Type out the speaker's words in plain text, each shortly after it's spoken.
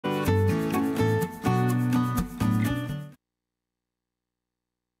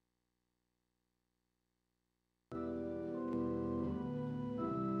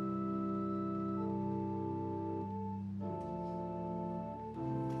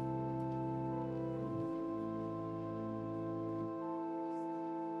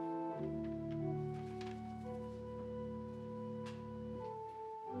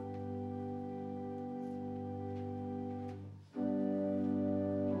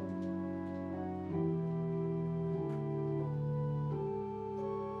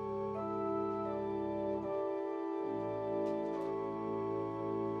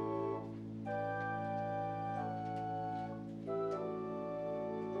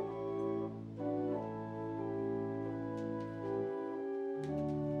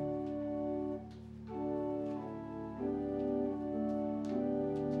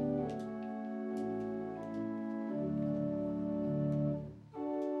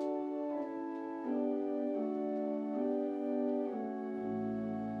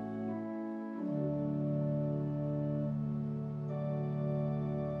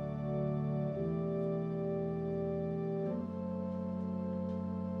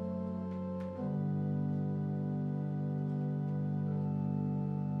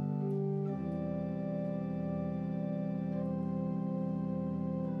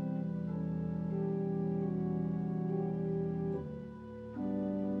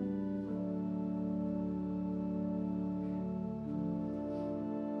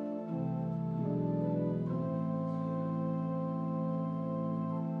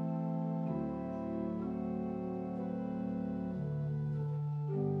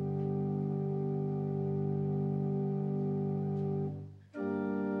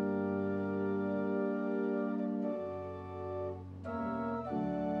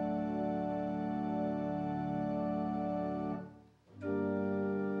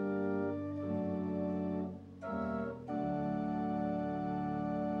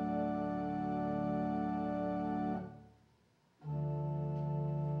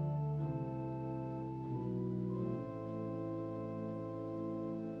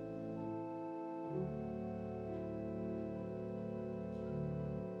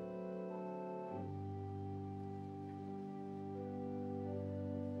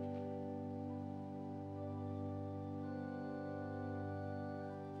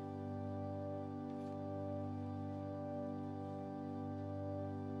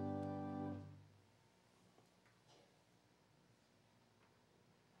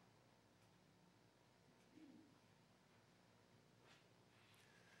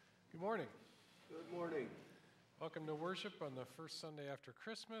morning. Good morning. Welcome to worship on the first Sunday after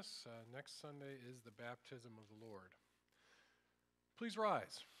Christmas. Next Sunday is the baptism of the Lord. Please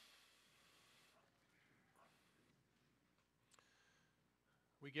rise.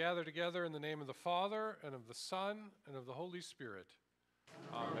 We gather together in the name of the Father, and of the Son, and of the Holy Spirit.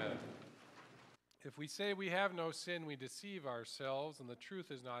 Amen. If we say we have no sin, we deceive ourselves, and the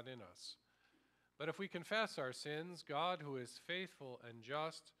truth is not in us. But if we confess our sins, God, who is faithful and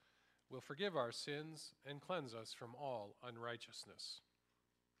just, will forgive our sins and cleanse us from all unrighteousness.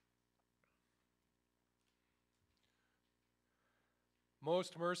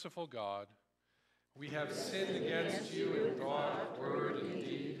 Most merciful God, we have sinned against you in thought, word, and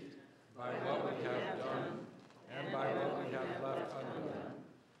deed, by what we have done and by what we have left undone.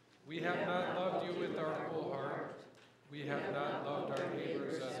 We have not loved you with our whole heart. We have not loved our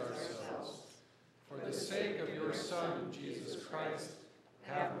neighbors as ourselves. For the sake of your Son, Jesus Christ,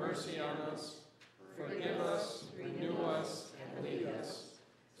 have mercy on us, forgive us, renew us, and lead us,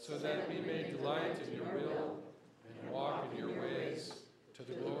 so that we may delight in your will and walk in your ways, to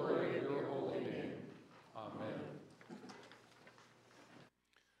the glory of your holy name. Amen.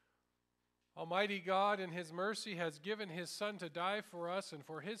 Almighty God, in his mercy, has given his Son to die for us, and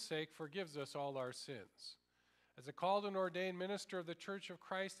for his sake forgives us all our sins. As a called and ordained minister of the Church of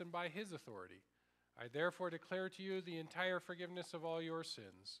Christ and by his authority, I therefore declare to you the entire forgiveness of all your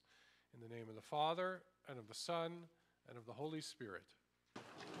sins. In the name of the Father, and of the Son, and of the Holy Spirit.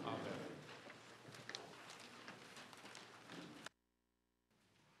 Amen.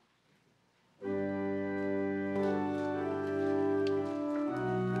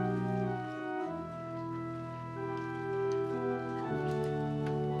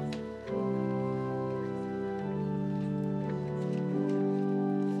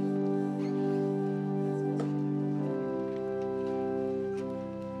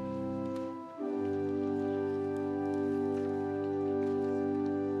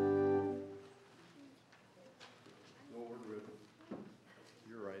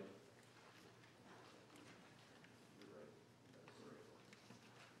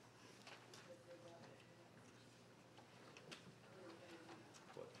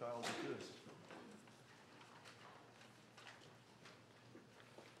 Child is this?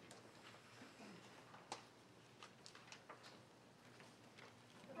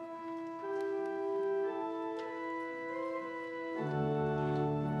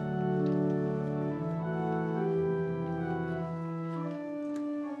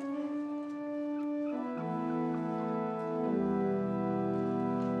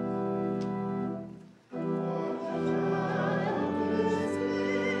 Oh,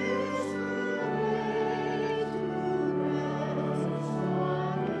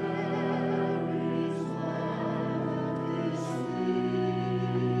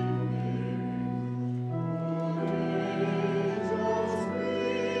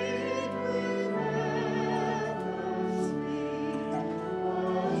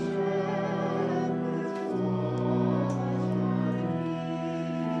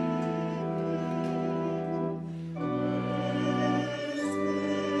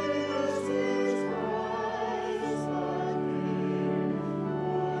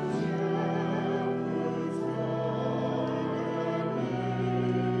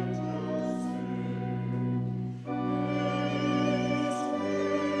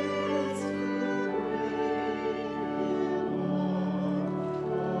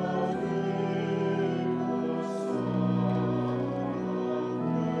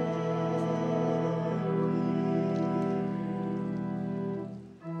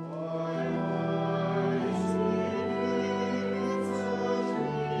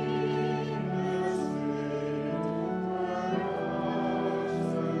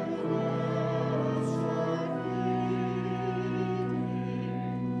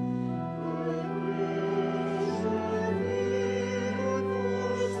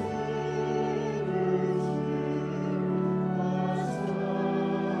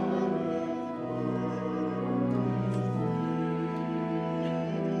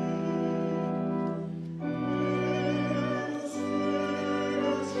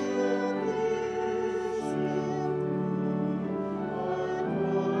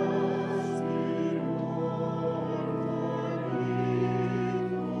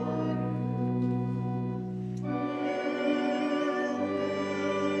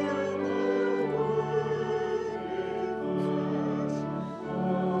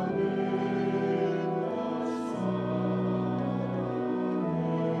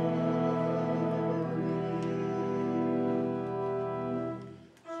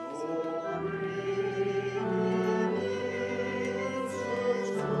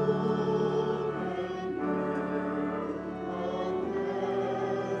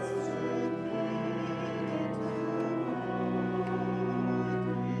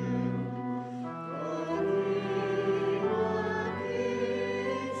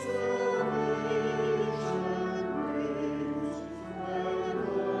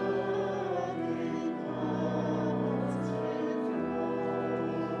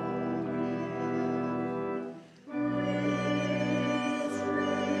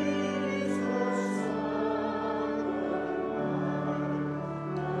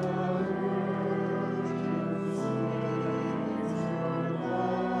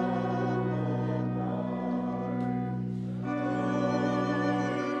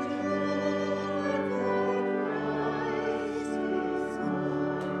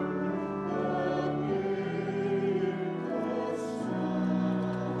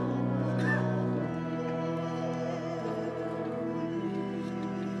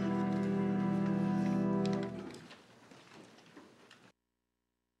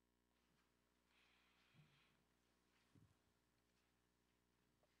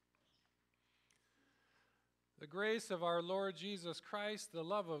 The grace of our Lord Jesus Christ, the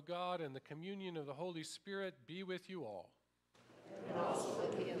love of God, and the communion of the Holy Spirit be with you all. And also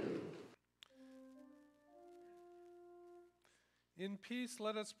with you. In peace,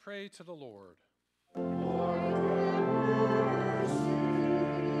 let us pray to the Lord.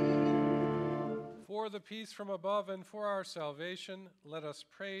 For the peace from above and for our salvation, let us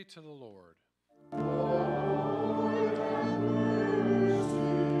pray to the Lord.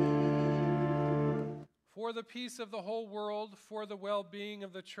 For the peace of the whole world, for the well-being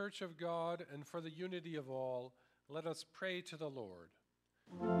of the Church of God, and for the unity of all, let us pray to the Lord.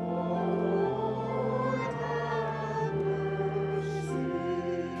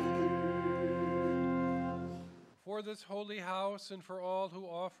 For this holy house and for all who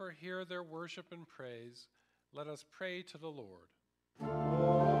offer here their worship and praise, let us pray to the Lord.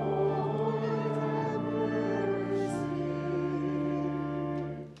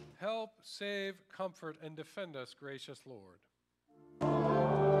 Help, save, comfort, and defend us, gracious Lord.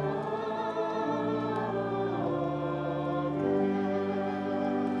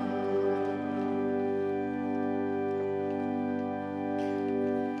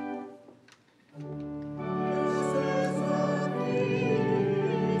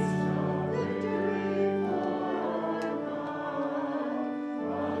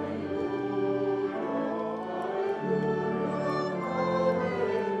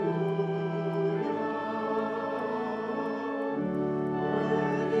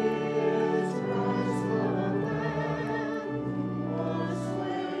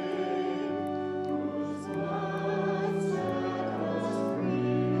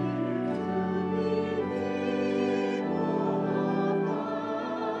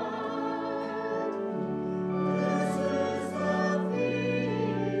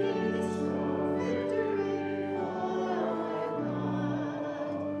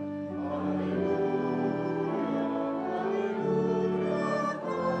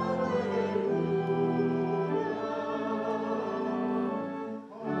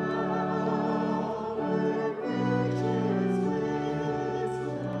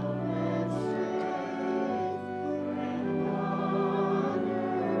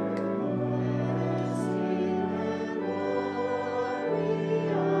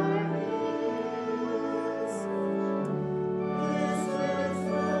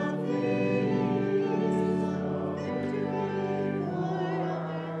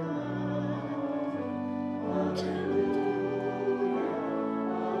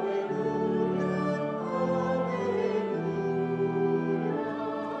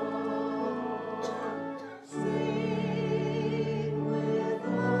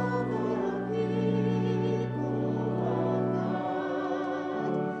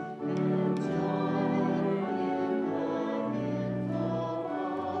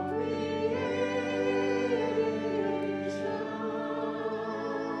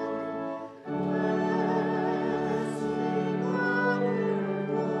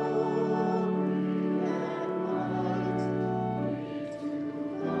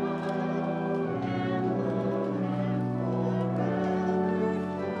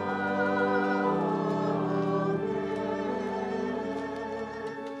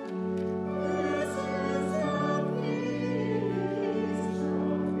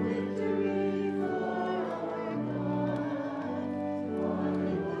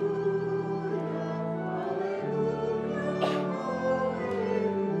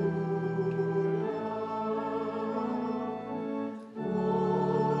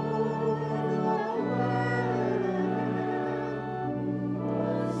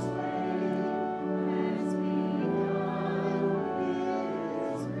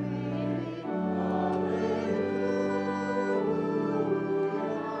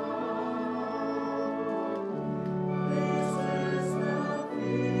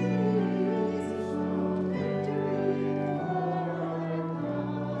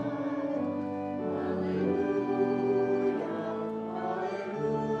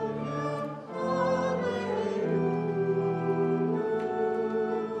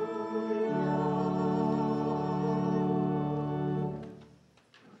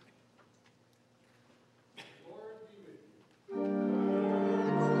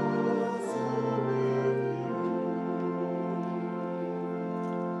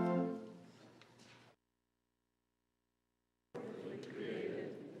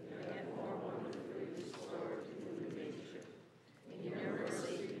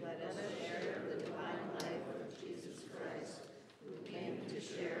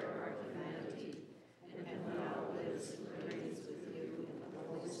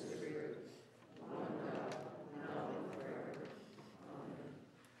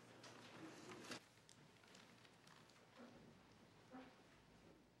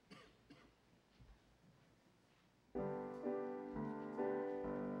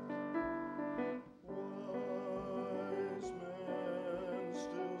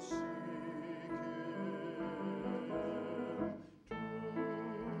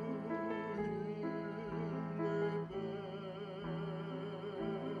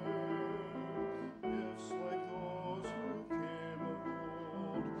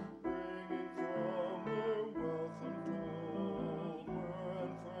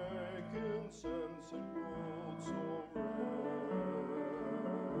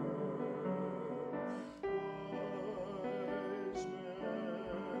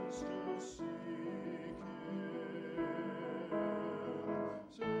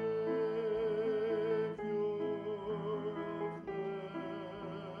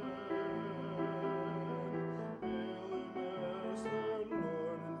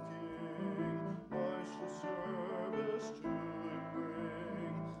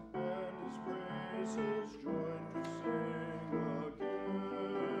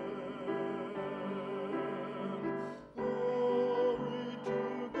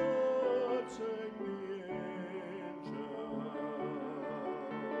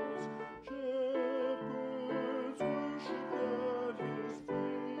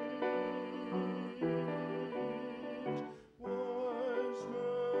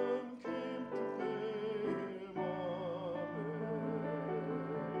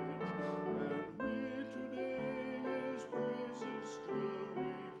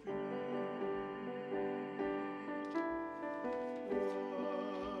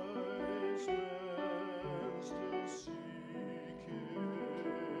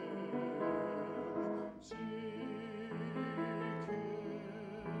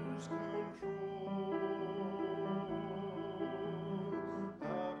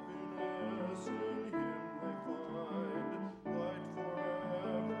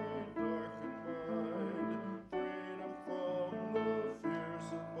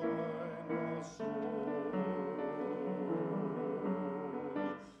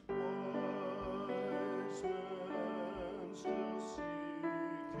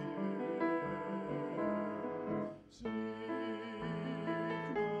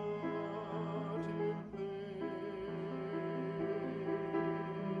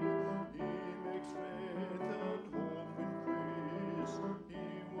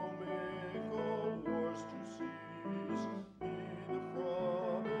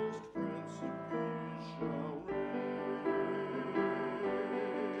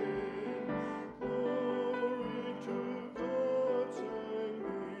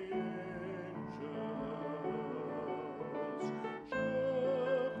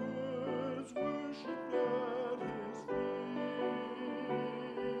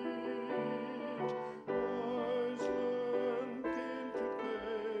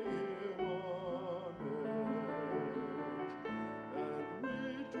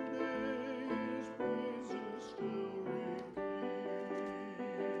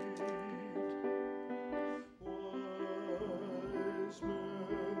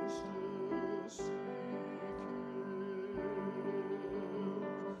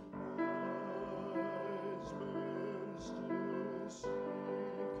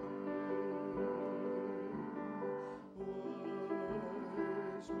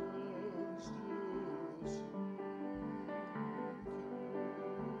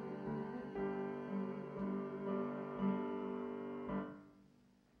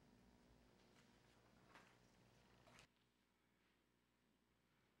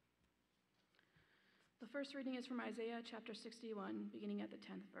 The first reading is from Isaiah chapter 61, beginning at the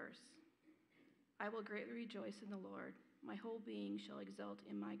 10th verse. I will greatly rejoice in the Lord. My whole being shall exult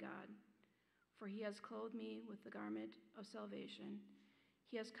in my God. For he has clothed me with the garment of salvation.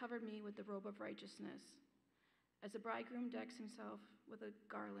 He has covered me with the robe of righteousness. As a bridegroom decks himself with a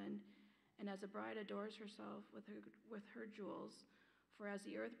garland, and as a bride adorns herself with her jewels, for as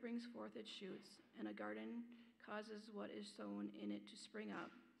the earth brings forth its shoots, and a garden causes what is sown in it to spring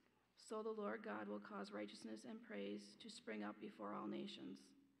up, so the Lord God will cause righteousness and praise to spring up before all nations.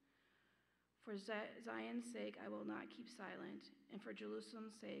 For Zion's sake I will not keep silent, and for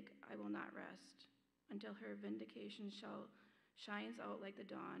Jerusalem's sake I will not rest, until her vindication shines out like the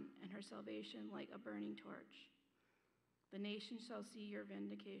dawn, and her salvation like a burning torch. The nations shall see your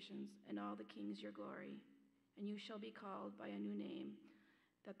vindications, and all the kings your glory, and you shall be called by a new name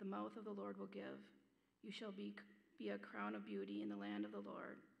that the mouth of the Lord will give. You shall be a crown of beauty in the land of the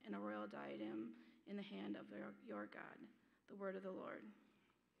Lord, and a royal diadem in the hand of your God. The word of the Lord.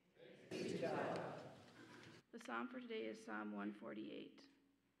 Thanks be to God. The psalm for today is Psalm 148.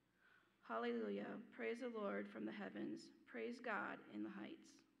 Hallelujah. Praise the Lord from the heavens. Praise God in the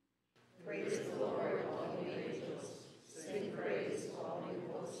heights. Praise the Lord, all you angels. Sing praise to all you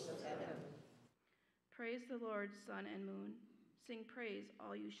hosts of heaven. Praise the Lord, sun and moon. Sing praise,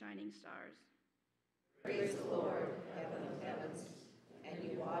 all you shining stars. Praise the Lord, heaven of heavens, and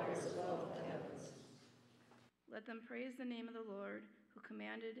you waters above the heavens. Let them praise the name of the Lord, who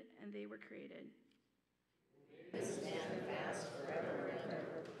commanded and they were created. They stand fast forever and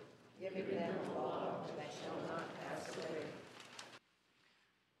ever, giving them a law that shall not pass away.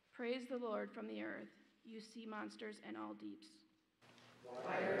 Praise the Lord from the earth, you sea monsters and all deeps.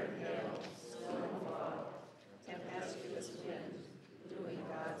 Fire and hail, snow and fog, tempestuous wind, doing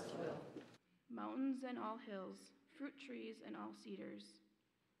God's will. Mountains and all hills, fruit trees and all cedars.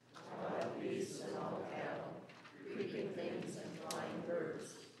 Wild beasts and all cattle, creeping things and flying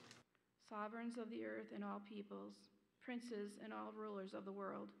birds. Sovereigns of the earth and all peoples, princes and all rulers of the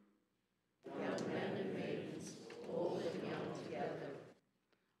world. Young men and maidens, old and young together.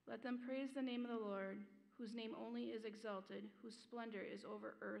 Let them praise the name of the Lord, whose name only is exalted, whose splendor is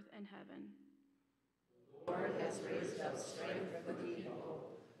over earth and heaven. The Lord has raised up strength for the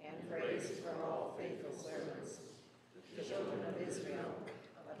people, and praise for all faithful servants, the children of Israel,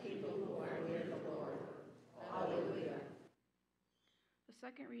 a people who are near the Lord. Hallelujah. The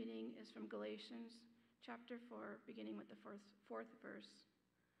second reading is from Galatians chapter 4, beginning with the fourth verse.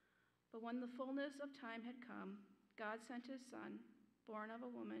 But when the fullness of time had come, God sent his Son, born of a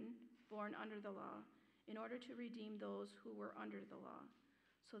woman, born under the law, in order to redeem those who were under the law,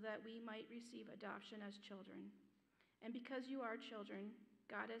 so that we might receive adoption as children. And because you are children,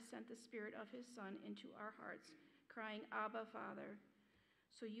 God has sent the Spirit of his Son into our hearts, crying, Abba, Father.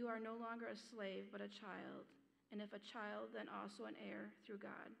 So you are no longer a slave, but a child, and if a child, then also an heir through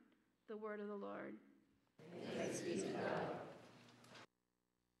God. The word of the Lord. Thanks be to God.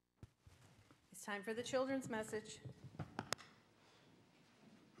 It's time for the children's message.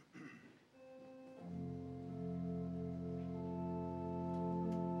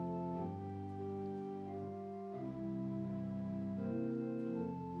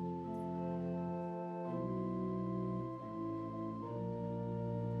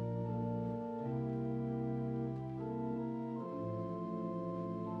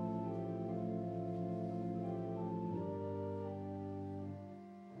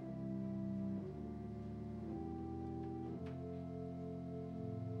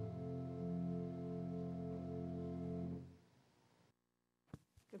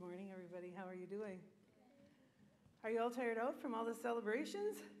 Good morning, everybody. How are you doing? Are you all tired out from all the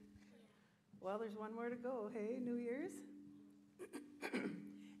celebrations? Well, there's one more to go, hey, New Year's?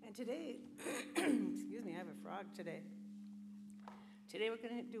 And today, excuse me, I have a frog today. Today we're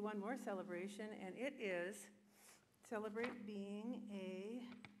going to do one more celebration, and it is celebrate being a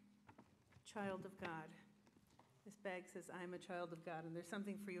child of God. This bag says, I'm a child of God, and there's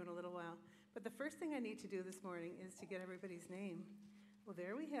something for you in a little while. But the first thing I need to do this morning is to get everybody's name. Well,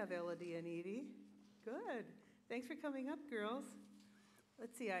 there we have Elodie and Edie. Good. Thanks for coming up, girls.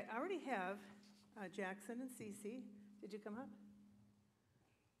 Let's see, I already have Jackson and Cece. Did you come up?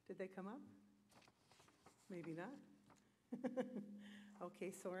 Did they come up? Maybe not. Okay,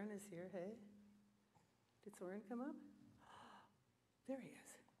 Soren is here, hey? Did Soren come up? There he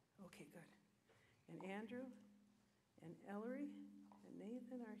is. Okay, good. And Andrew and Ellery and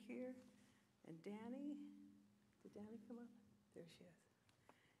Nathan are here. And Danny. Did Danny come up? There she is.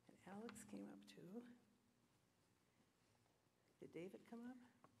 And Alex came up too. Did David come up?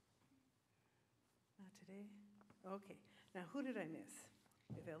 Not today? Okay. Now, who did I miss?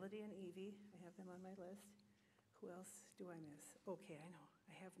 I have Elodie and Evie. I have them on my list. Who else do I miss? Okay, I know.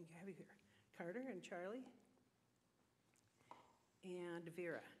 I have you here. Carter and Charlie. And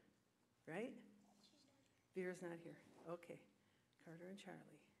Vera, right? Vera's not here. Okay. Carter and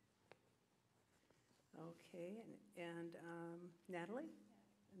Charlie. Okay, and Natalie?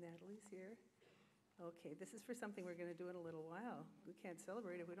 Natalie's here. Okay, this is for something we're going to do in a little while. We can't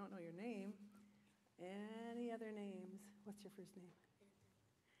celebrate if we don't know your name. Any other names? What's your first name?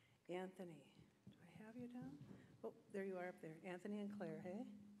 Anthony. Do I have you down? Oh, there you are up there. Anthony and Claire, hey?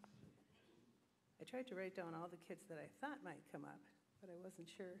 I tried to write down all the kids that I thought might come up, but I wasn't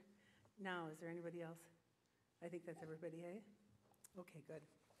sure. Now, is there anybody else? I think that's everybody, hey? Okay, good.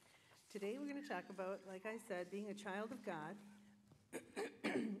 Today we're going to talk about, like I said, being a child of God.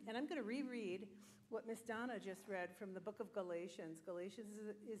 And I'm going to reread what Miss Donna just read from the book of Galatians. Galatians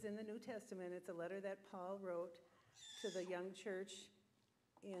is in the New Testament. It's a letter that Paul wrote to the young church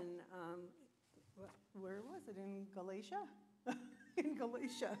in, where was it, in Galatia? In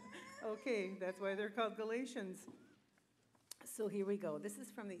Galatia. Okay, that's why they're called Galatians. So here we go. This is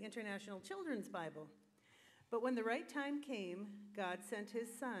from the International Children's Bible. But when the right time came, God sent his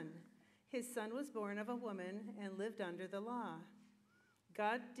Son. His Son was born of a woman and lived under the law.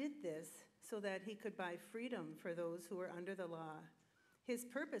 God did this so that he could buy freedom for those who were under the law. His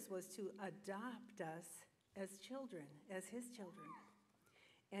purpose was to adopt us as children, as his children.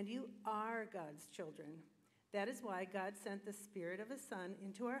 And you are God's children. That is why God sent the Spirit of his Son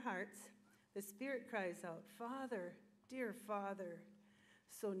into our hearts. The Spirit cries out, Father, dear Father.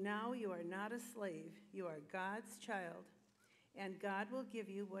 So now you are not a slave, you are God's child. And God will give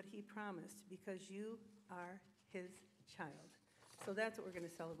you what he promised because you are his child. So that's what we're going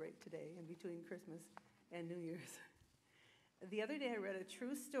to celebrate today in between Christmas and New Year's. The other day I read a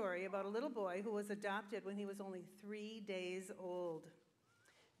true story about a little boy who was adopted when he was only 3 days old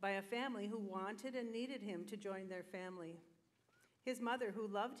by a family who wanted and needed him to join their family. His mother, who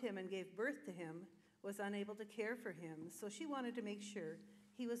loved him and gave birth to him, was unable to care for him, so she wanted to make sure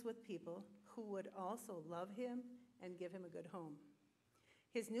he was with people who would also love him and give him a good home.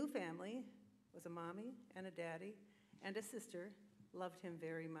 His new family was a mommy and a daddy and a sister, loved him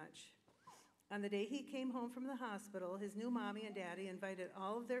very much. On the day he came home from the hospital, his new mommy and daddy invited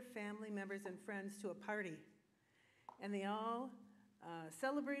all of their family members and friends to a party. And they all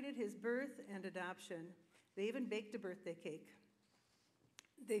celebrated his birth and adoption. They even baked a birthday cake.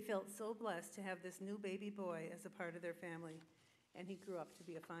 They felt so blessed to have this new baby boy as a part of their family, and he grew up to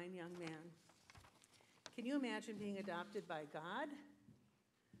be a fine young man. Can you imagine being adopted by God?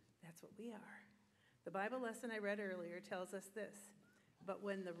 That's what we are. The Bible lesson I read earlier tells us this: but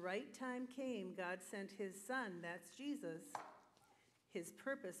when the right time came, God sent his son, that's Jesus. His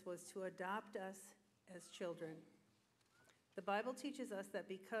purpose was to adopt us as children. The Bible teaches us that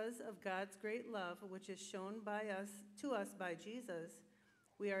because of God's great love, which is shown to us by Jesus,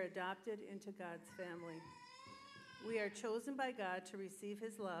 we are adopted into God's family. We are chosen by God to receive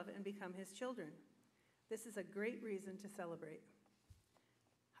his love and become his children. This is a great reason to celebrate.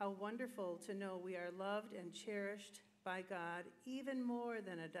 How wonderful to know we are loved and cherished by God, even more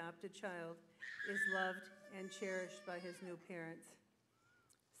than an adopted child is loved and cherished by his new parents.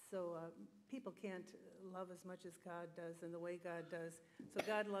 So people can't love as much as God does and the way God does. So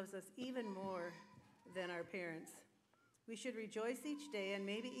God loves us even more than our parents. We should rejoice each day and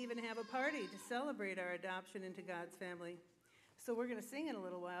maybe even have a party to celebrate our adoption into God's family. So we're going to sing in a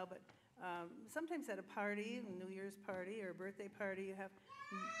little while, but sometimes at a party, a New Year's party or a birthday party, you have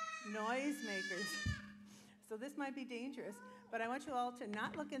noise makers. So this might be dangerous, but I want you all to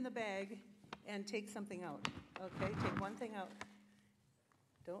not look in the bag and take something out. Okay, take one thing out.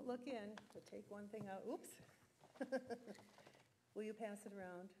 Don't look in, but take one thing out. Oops. Will you pass it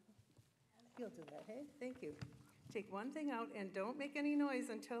around? You'll do that, hey? Thank you. Take one thing out and don't make any noise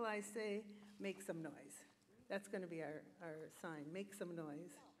until I say, make some noise. That's going to be our sign, make some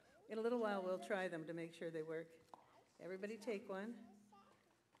noise. In a little while, we'll try them to make sure they work. Everybody take one.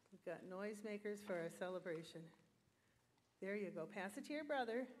 We've got noisemakers for our celebration. There you go. Pass it to your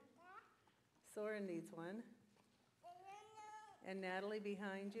brother. Soren needs one. And Natalie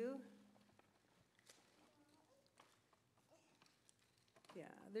behind you. Yeah,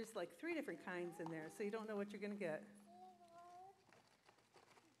 there's like 3 different kinds in there, so you don't know what you're going to get.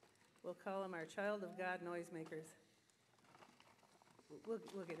 We'll call them our Child of God noisemakers. We'll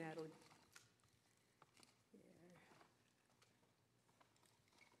get Natalie. Here.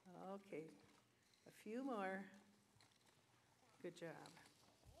 Okay, a few more. Good job.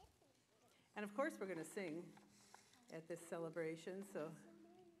 And of course, we're going to sing at this celebration, so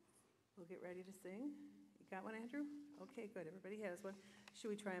we'll get ready to sing. You got one, Andrew? Okay, good. Everybody has one. Should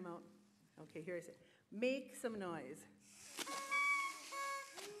we try them out? Okay, here I say, make some noise.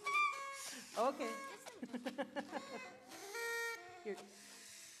 Okay. Here.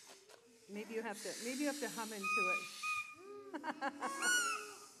 Maybe you have to hum into it.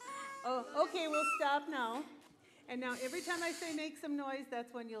 Oh, okay, we'll stop now. And now every time I say make some noise,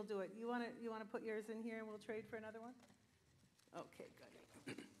 that's when you'll do it. You want to put yours in here and we'll trade for another one? Okay,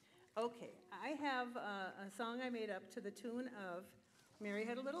 good. Okay, I have a song I made up to the tune of Mary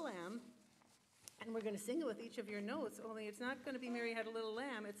Had a Little Lamb, and we're going to sing it with each of your notes, only it's not going to be Mary Had a Little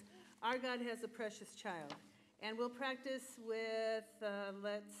Lamb, it's Our God Has a Precious Child. And we'll practice with,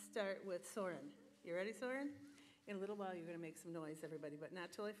 let's start with Soren. You ready, Soren? In a little while you're going to make some noise, everybody, but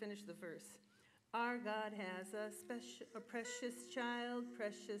not till I finish the verse. Our God has a precious child,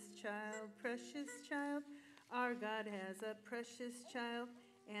 precious child, precious child. Our God has a precious child,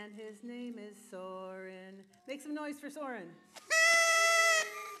 and his name is Soren. Make some noise for Soren.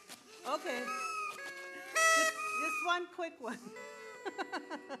 Okay. Just one quick one.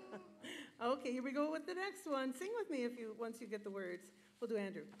 Okay, here we go with the next one. Sing with me once you get the words. We'll do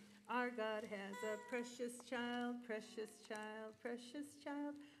Andrew. Our God has a precious child, precious child, precious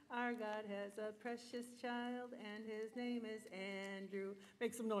child. Our God has a precious child, and his name is Andrew.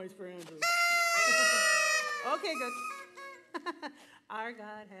 Make some noise for Andrew. Okay, good. Our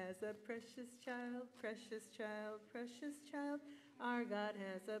God has a precious child, precious child, precious child. Our God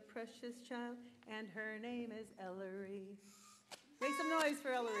has a precious child, and her name is Ellery. Make some noise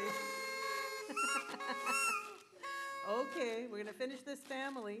for Ellery. Okay, we're going to finish this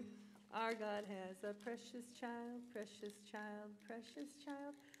family. Our God has a precious child, precious child, precious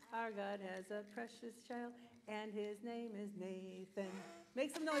child. Our God has a precious child, and his name is Nathan.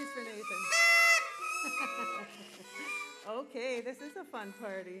 Make some noise for Nathan. Okay, this is a fun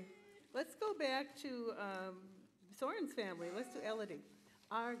party. Let's go back to Soren's family. Let's do Elodie.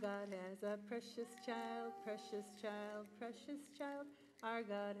 Our God has a precious child, precious child, precious child. Our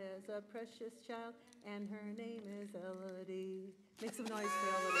God has a precious child, and her name is Elodie. Make some noise for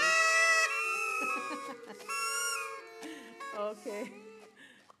Elodie. Okay.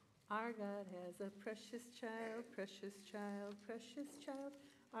 Our God has a precious child, precious child, precious child.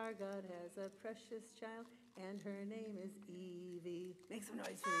 Our God has a precious child, and her name is Evie. Make some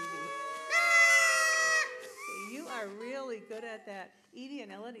noise for Evie. You are really good at that. Edie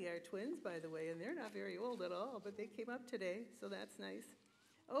and Elodie are twins, by the way, and they're not very old at all, but they came up today, so that's nice.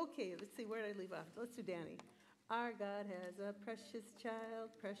 Okay, let's see, where did I leave off? Let's do Danny. Our God has a precious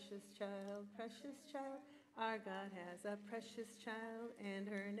child, precious child, precious child. Our God has a precious child, and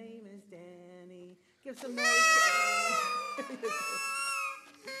her name is Danny. Give some noise.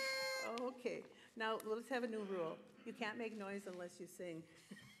 Okay, now let's have a new rule. You can't make noise unless you sing.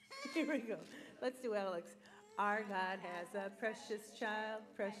 Here we go. Let's do Alex. Our God has a precious child,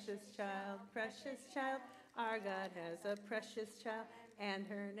 precious child, precious child. Our God has a precious child, and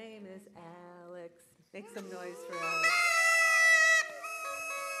her name is Alex. Make some noise for Alex.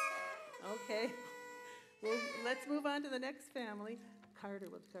 Okay. Well, let's move on to the next family. Carter,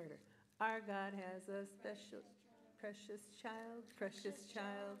 what's Carter? Our God has a special, precious child, precious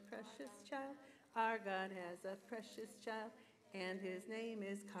child, precious child. Our God has a precious child, and his name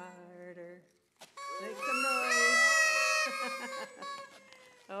is Carter. Make some noise.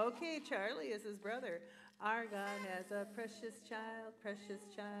 Okay, Charlie is his brother. Our God has a precious child, precious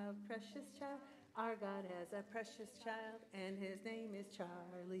child, precious child. Our God has a precious child, and his name is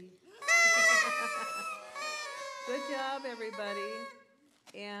Charlie. Good job, everybody.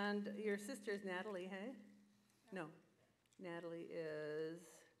 And your sister's Natalie, hey? No, Natalie is,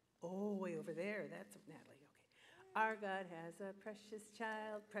 way over there. That's Natalie, okay. Our God has a precious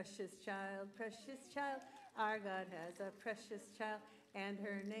child, precious child, precious child. Our God has a precious child, and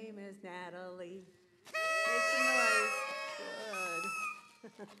her name is Natalie. Make some noise.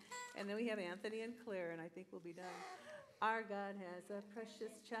 Good. And then we have Anthony and Claire, and I think we'll be done. Our God has a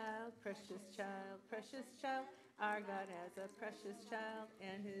precious child, precious child, precious child. Our God has a precious child,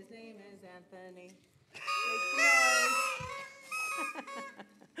 and his name is Anthony. Make some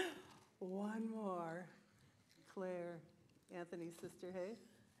noise. One more. Claire, Anthony's sister, hey?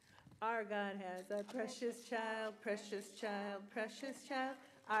 Our God has a precious child, precious child, precious child.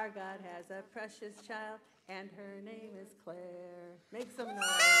 Our God has a precious child, and her name is Claire. Make some noise.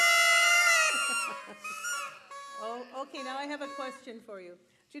 Oh, okay, now I have a question for you.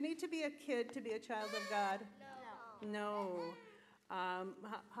 Do you need to be a kid to be a child of God? No.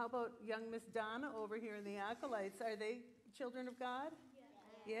 How about young Miss Donna over here in the Acolytes? Are they children of God?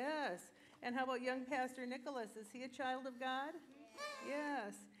 Yes. And how about young Pastor Nicholas? Is he a child of God?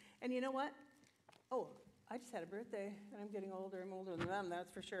 Yes. And you know what? Oh, I just had a birthday, and I'm getting older. I'm older than them, that's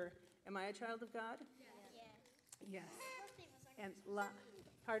for sure. Am I a child of God? Yes. And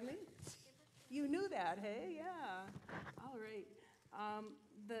pardon me? You knew that, hey? Yeah. All right.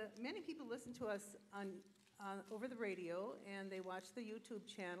 Many people listen to us over the radio, and they watch the YouTube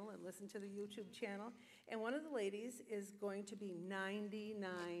channel and listen to the YouTube channel. And one of the ladies is going to be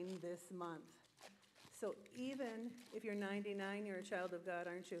 99 this month. So even if you're 99, you're a child of God,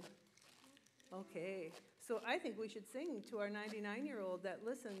 aren't you? Okay. So I think we should sing to our 99-year-old that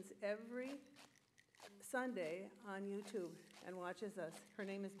listens every Sunday on YouTube and watches us. Her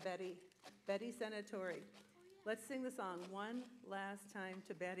name is Betty Senatori. Let's sing the song one last time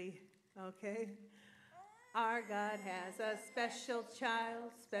to Betty, okay? Our God has a special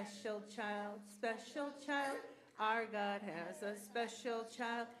child, special child, special child. Our God has a special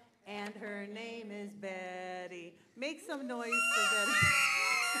child, and her name is Betty. Make some noise for Betty.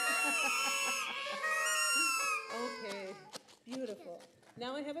 Okay, beautiful.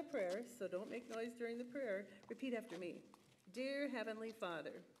 Now I have a prayer, so don't make noise during the prayer. Repeat after me. Dear Heavenly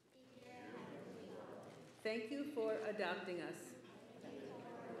Father, thank you for adopting us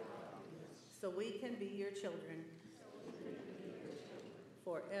so we can be your children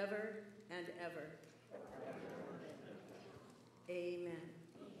forever and ever. Amen.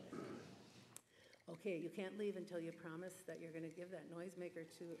 Okay, you can't leave until you promise that you're going to give that noisemaker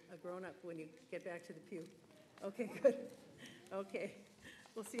to a grown-up when you get back to the pew. Okay, good. Okay,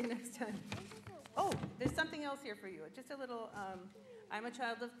 we'll see you next time. Oh, there's something else here for you. Just a little I'm a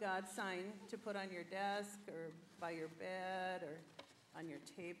child of God sign to put on your desk or by your bed or on your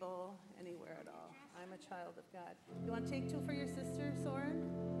table, anywhere at all. I'm a child of God. You want to take two for your sister, Soren?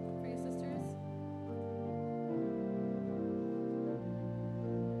 For your sisters?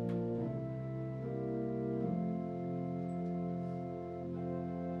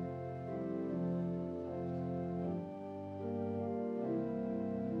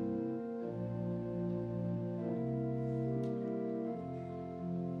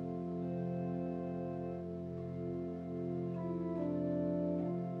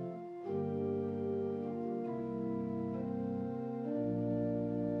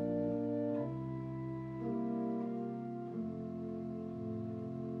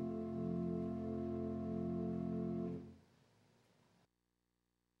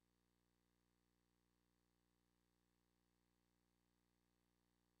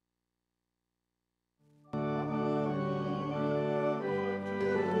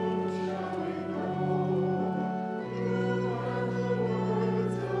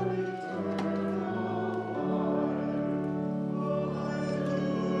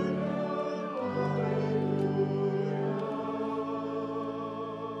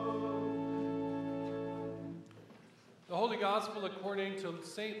 Gospel according to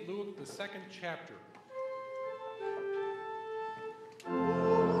St. Luke, the 2nd chapter.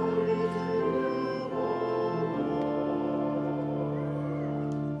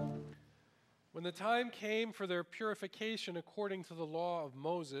 When the time came for their purification according to the law of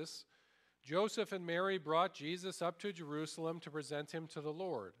Moses, Joseph and Mary brought Jesus up to Jerusalem to present him to the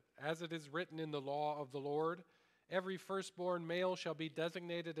Lord. As it is written in the law of the Lord, every firstborn male shall be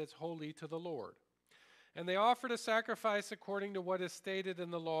designated as holy to the Lord. And they offered a sacrifice according to what is stated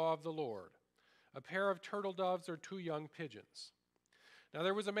in the law of the Lord, a pair of turtle doves or 2 young pigeons. Now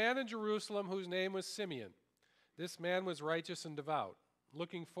there was a man in Jerusalem whose name was Simeon. This man was righteous and devout,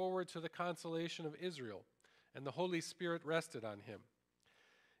 looking forward to the consolation of Israel, and the Holy Spirit rested on him.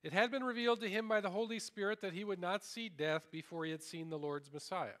 It had been revealed to him by the Holy Spirit that he would not see death before he had seen the Lord's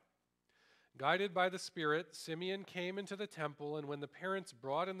Messiah. Guided by the Spirit, Simeon came into the temple, and when the parents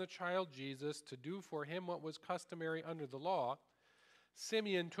brought in the child Jesus to do for him what was customary under the law,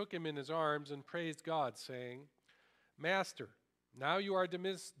 Simeon took him in his arms and praised God, saying, "Master, now you are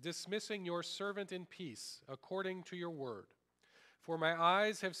dismissing your servant in peace, according to your word. For my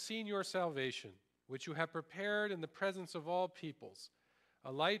eyes have seen your salvation, which you have prepared in the presence of all peoples,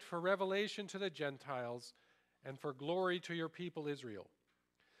 a light for revelation to the Gentiles and for glory to your people Israel."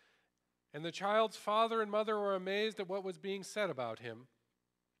 And the child's father and mother were amazed at what was being said about him.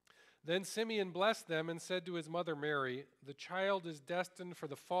 Then Simeon blessed them and said to his mother Mary, "The child is destined for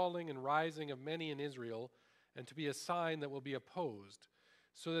the falling and rising of many in Israel, and to be a sign that will be opposed,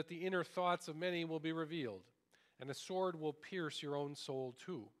 so that the inner thoughts of many will be revealed, and a sword will pierce your own soul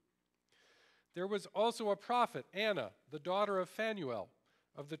too." There was also a prophet, Anna, the daughter of Phanuel,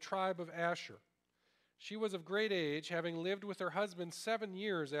 of the tribe of Asher. She was of great age, having lived with her husband 7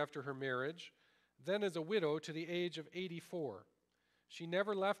 years after her marriage, then as a widow to the age of 84. She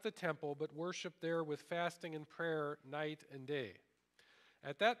never left the temple, but worshipped there with fasting and prayer night and day.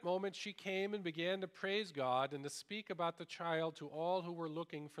 At that moment she came and began to praise God and to speak about the child to all who were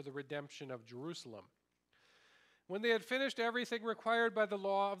looking for the redemption of Jerusalem. When they had finished everything required by the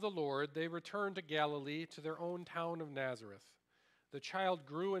law of the Lord, they returned to Galilee, to their own town of Nazareth. The child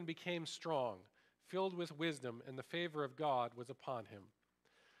grew and became strong, filled with wisdom, and the favor of God was upon him.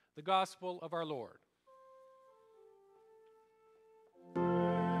 The Gospel of our Lord.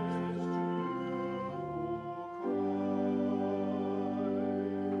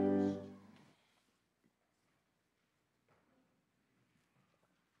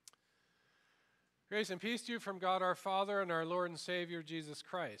 Grace and peace to you from God our Father and our Lord and Savior Jesus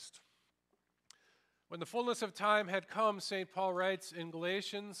Christ. When the fullness of time had come, St. Paul writes in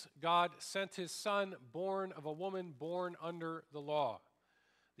Galatians, God sent his Son, born of a woman born under the law.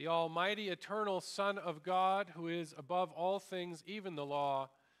 The almighty, eternal Son of God, who is above all things, even the law,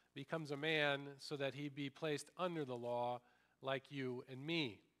 becomes a man so that he be placed under the law like you and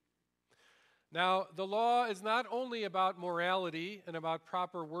me. Now, the law is not only about morality and about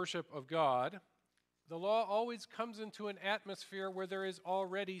proper worship of God. The law always comes into an atmosphere where there is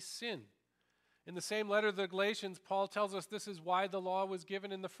already sin. In the same letter to the Galatians, Paul tells us this is why the law was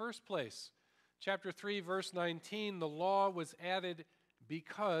given in the first place. Chapter 3, verse 19, the law was added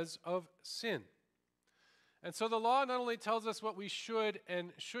because of sin. And so the law not only tells us what we should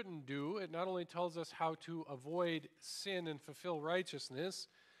and shouldn't do, it not only tells us how to avoid sin and fulfill righteousness,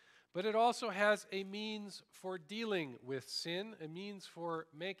 but it also has a means for dealing with sin, a means for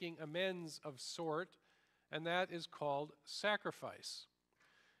making amends of sort, and that is called sacrifice.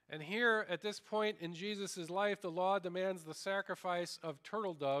 And here, at this point in Jesus' life, the law demands the sacrifice of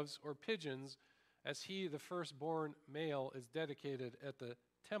turtle doves or pigeons as he, the firstborn male, is dedicated at the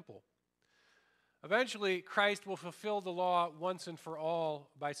temple. Eventually, Christ will fulfill the law once and for all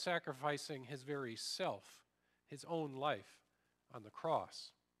by sacrificing his very self, his own life, on the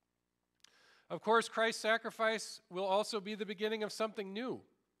cross. Of course, Christ's sacrifice will also be the beginning of something new.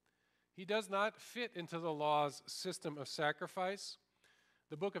 He does not fit into the law's system of sacrifice.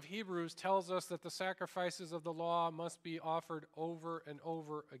 The book of Hebrews tells us that the sacrifices of the law must be offered over and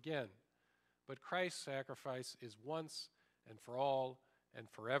over again. But Christ's sacrifice is once and for all and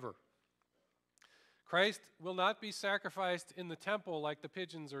forever. Christ will not be sacrificed in the temple like the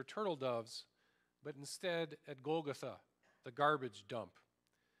pigeons or turtle doves, but instead at Golgotha, the garbage dump.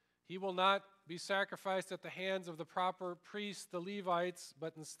 He will not be sacrificed at the hands of the proper priests, the Levites,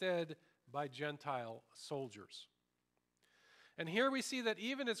 but instead by Gentile soldiers. And here we see that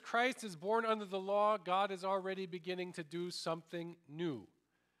even as Christ is born under the law, God is already beginning to do something new,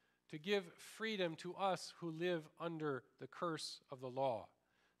 to give freedom to us who live under the curse of the law,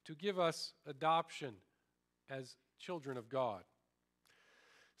 to give us adoption as children of God.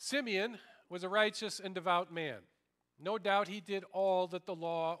 Simeon was a righteous and devout man. No doubt he did all that the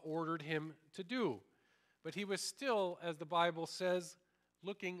law ordered him to do, but he was still, as the Bible says,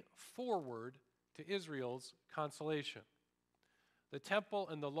 looking forward to Israel's consolation. The temple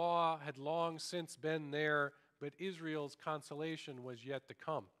and the law had long since been there, but Israel's consolation was yet to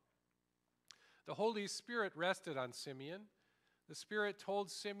come. The Holy Spirit rested on Simeon. The Spirit told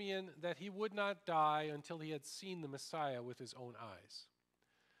Simeon that he would not die until he had seen the Messiah with his own eyes.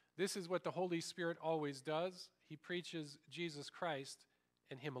 This is what the Holy Spirit always does. He preaches Jesus Christ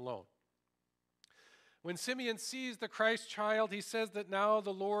and him alone. When Simeon sees the Christ child, he says that now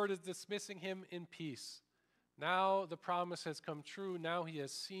the Lord is dismissing him in peace. Now the promise has come true. Now he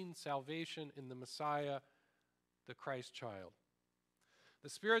has seen salvation in the Messiah, the Christ child. The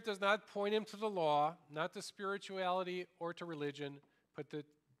Spirit does not point him to the law, not to spirituality or to religion, but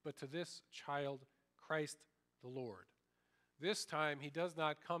to this child, Christ the Lord. This time he does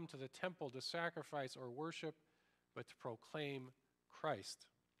not come to the temple to sacrifice or worship, but to proclaim Christ.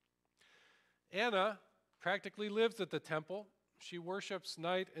 Anna practically lives at the temple. She worships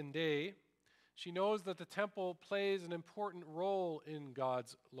night and day. She knows that the temple plays an important role in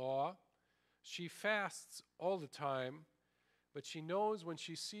God's law. She fasts all the time, but she knows when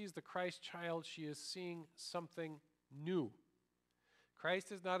she sees the Christ child, she is seeing something new.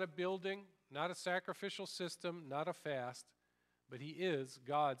 Christ is not a building, not a sacrificial system, not a fast, but he is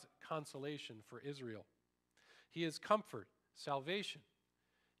God's consolation for Israel. He is comfort, salvation.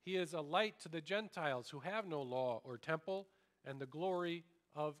 He is a light to the Gentiles who have no law or temple, and the glory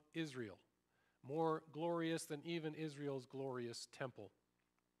of Israel, more glorious than even Israel's glorious temple.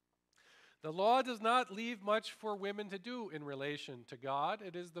 The law does not leave much for women to do in relation to God.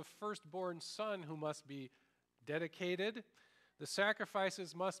 It is the firstborn son who must be dedicated. The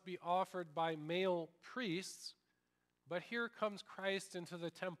sacrifices must be offered by male priests. But here comes Christ into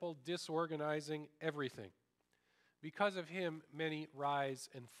the temple, disorganizing everything. Because of him, many rise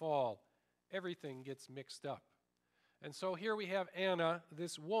and fall. Everything gets mixed up. And so here we have Anna,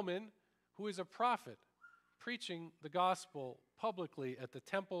 this woman who is a prophet, preaching the gospel publicly at the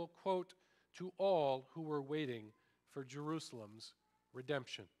temple, quote, to all who were waiting for Jerusalem's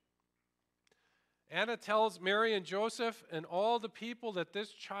redemption. Anna tells Mary and Joseph and all the people that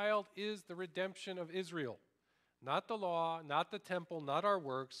this child is the redemption of Israel. Not the law, not the temple, not our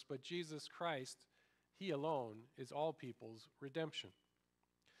works, but Jesus Christ. He alone is all people's redemption.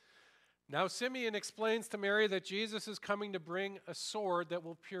 Now Simeon explains to Mary that Jesus is coming to bring a sword that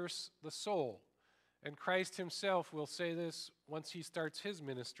will pierce the soul. And Christ himself will say this once he starts his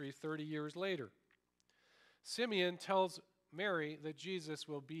ministry 30 years later. Simeon tells Mary that Jesus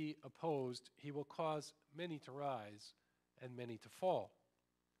will be opposed. He will cause many to rise and many to fall.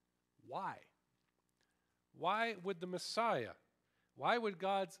 Why? Why would the Messiah, why would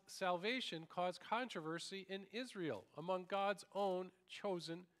God's salvation cause controversy in Israel among God's own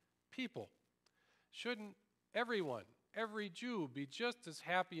chosen people? Shouldn't everyone, every Jew, be just as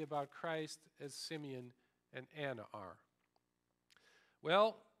happy about Christ as Simeon and Anna are?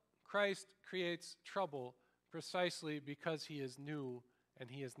 Well, Christ creates trouble precisely because he is new and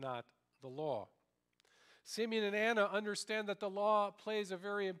he is not the law. Simeon and Anna understand that the law plays a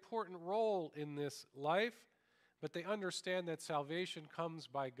very important role in this life, but they understand that salvation comes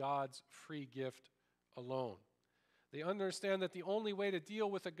by God's free gift alone. They understand that the only way to deal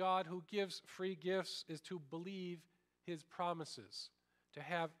with a God who gives free gifts is to believe his promises, to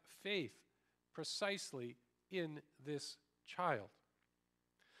have faith precisely in this child.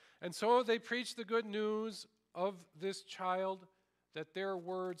 And so they preach the good news of this child, that their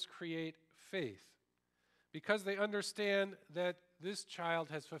words create faith, because they understand that this child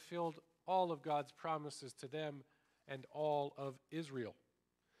has fulfilled all of God's promises to them and all of Israel.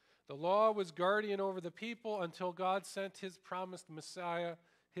 The law was guardian over the people until God sent his promised Messiah,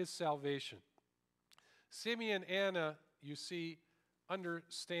 his salvation. Simeon and Anna, you see,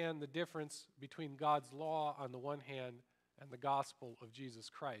 understand the difference between God's law on the one hand and the gospel of Jesus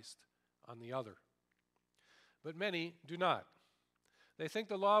Christ on the other. But many do not. They think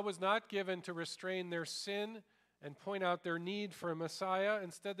the law was not given to restrain their sin and point out their need for a Messiah.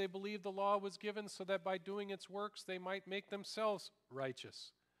 Instead, they believe the law was given so that by doing its works, they might make themselves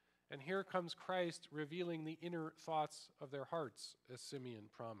righteous. And here comes Christ revealing the inner thoughts of their hearts, as Simeon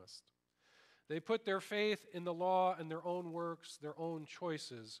promised. They put their faith in the law and their own works, their own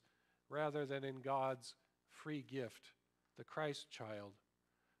choices, rather than in God's free gift, the Christ child.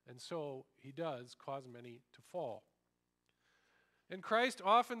 And so he does cause many to fall. And Christ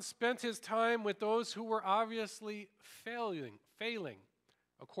often spent his time with those who were obviously failing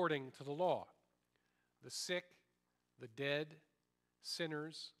according to the law. The sick, the dead,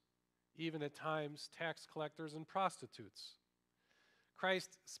 sinners, even at times tax collectors and prostitutes.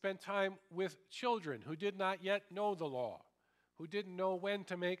 Christ spent time with children who did not yet know the law, who didn't know when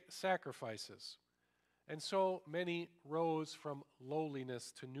to make sacrifices. And so many rose from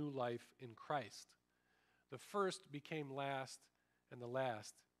lowliness to new life in Christ. The first became last, and the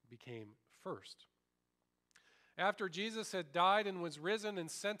last became first. After Jesus had died and was risen and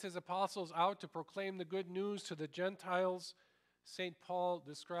sent his apostles out to proclaim the good news to the Gentiles, St. Paul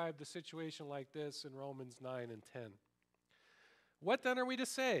described the situation like this in Romans 9 and 10. What then are we to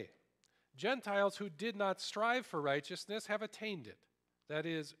say? Gentiles who did not strive for righteousness have attained it, that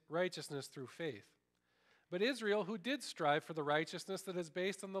is, righteousness through faith. But Israel, who did strive for the righteousness that is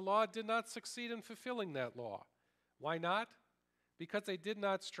based on the law, did not succeed in fulfilling that law. Why not? Because they did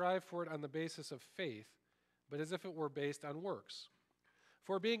not strive for it on the basis of faith, but as if it were based on works.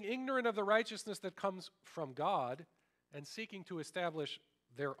 For being ignorant of the righteousness that comes from God, and seeking to establish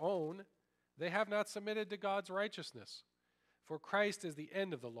their own, they have not submitted to God's righteousness. For Christ is the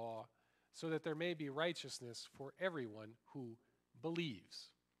end of the law, so that there may be righteousness for everyone who believes.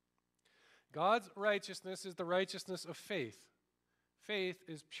 God's righteousness is the righteousness of faith. Faith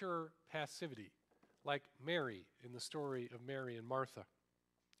is pure passivity, like Mary in the story of Mary and Martha.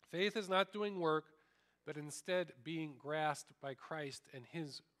 Faith is not doing work, but instead being grasped by Christ and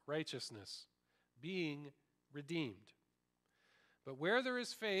his righteousness, being redeemed. But where there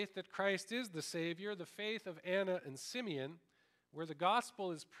is faith that Christ is the Savior, the faith of Anna and Simeon, where the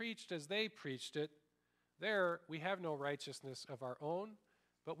gospel is preached as they preached it, there we have no righteousness of our own,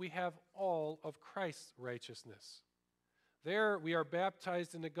 but we have all of Christ's righteousness. There we are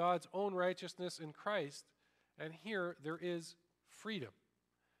baptized into God's own righteousness in Christ, and here there is freedom.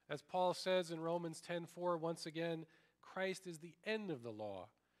 As Paul says in Romans 10:4, once again, Christ is the end of the law,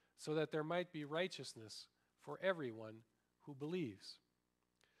 so that there might be righteousness for everyone who believes.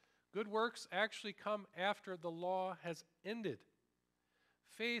 Good works actually come after the law has ended.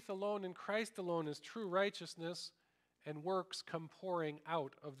 Faith alone in Christ alone is true righteousness, and works come pouring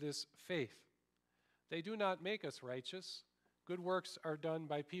out of this faith. They do not make us righteous. Good works are done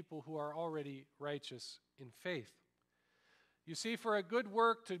by people who are already righteous in faith. You see, for a good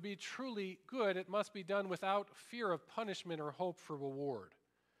work to be truly good, it must be done without fear of punishment or hope for reward.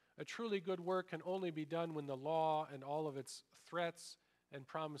 A truly good work can only be done when the law and all of its threats and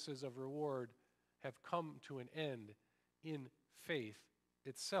promises of reward have come to an end in faith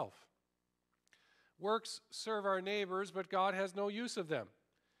itself. Works serve our neighbors, but God has no use of them.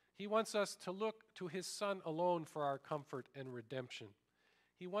 He wants us to look to his Son alone for our comfort and redemption.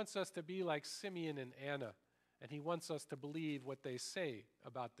 He wants us to be like Simeon and Anna, and he wants us to believe what they say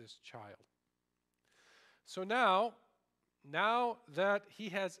about this child. So now that he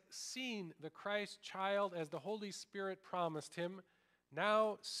has seen the Christ child as the Holy Spirit promised him,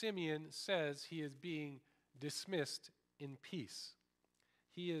 now Simeon says he is being dismissed in peace.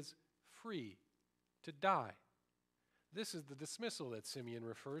 He is free to die. This is the dismissal that Simeon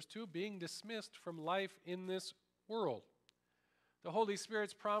refers to, being dismissed from life in this world. The Holy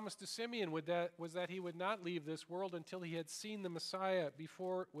Spirit's promise to Simeon was that he would not leave this world until he had seen the Messiah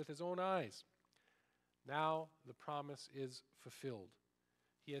before with his own eyes. Now the promise is fulfilled.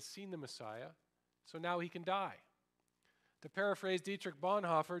 He has seen the Messiah, so now he can die. To paraphrase Dietrich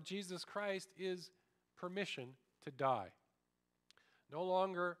Bonhoeffer, Jesus Christ is permission to die. No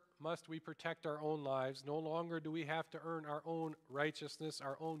longer must we protect our own lives. No longer do we have to earn our own righteousness,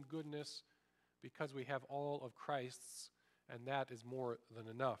 our own goodness, because we have all of Christ's, and that is more than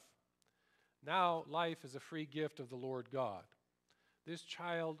enough. Now life is a free gift of the Lord God. This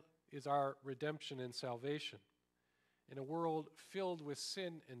child is our redemption and salvation. In a world filled with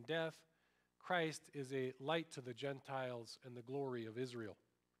sin and death, Christ is a light to the Gentiles and the glory of Israel.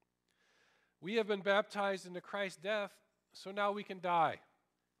 We have been baptized into Christ's death, so now we can die.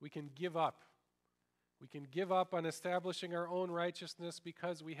 We can give up. We can give up on establishing our own righteousness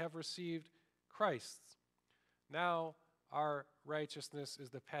because we have received Christ's. Now our righteousness is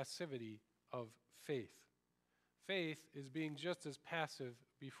the passivity of faith. Faith is being just as passive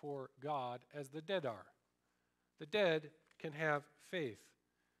before God as the dead are. The dead can have faith.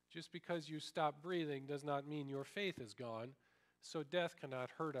 Just because you stop breathing does not mean your faith is gone, so death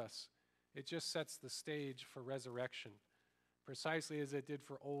cannot hurt us. It just sets the stage for resurrection, precisely as it did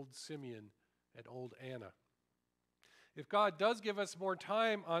for old Simeon and old Anna. If God does give us more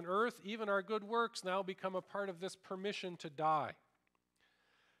time on earth, even our good works now become a part of this permission to die.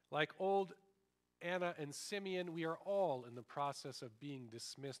 Like old Anna and Simeon, we are all in the process of being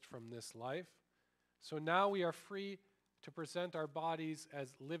dismissed from this life. So now we are free to present our bodies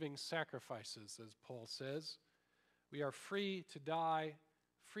as living sacrifices, as Paul says. We are free to die,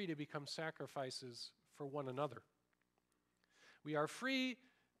 free to become sacrifices for one another. We are free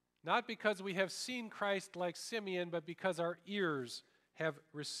not because we have seen Christ like Simeon, but because our ears have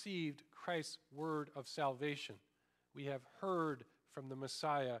received Christ's word of salvation. We have heard from the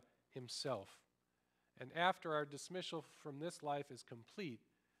Messiah himself. And after our dismissal from this life is complete,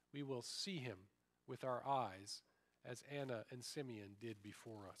 we will see him with our eyes, as Anna and Simeon did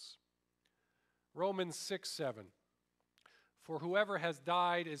before us. Romans 6:7. For whoever has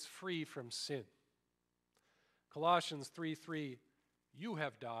died is free from sin. Colossians 3:3. You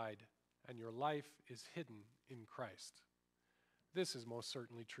have died, and your life is hidden in Christ. This is most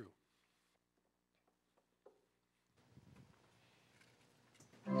certainly true.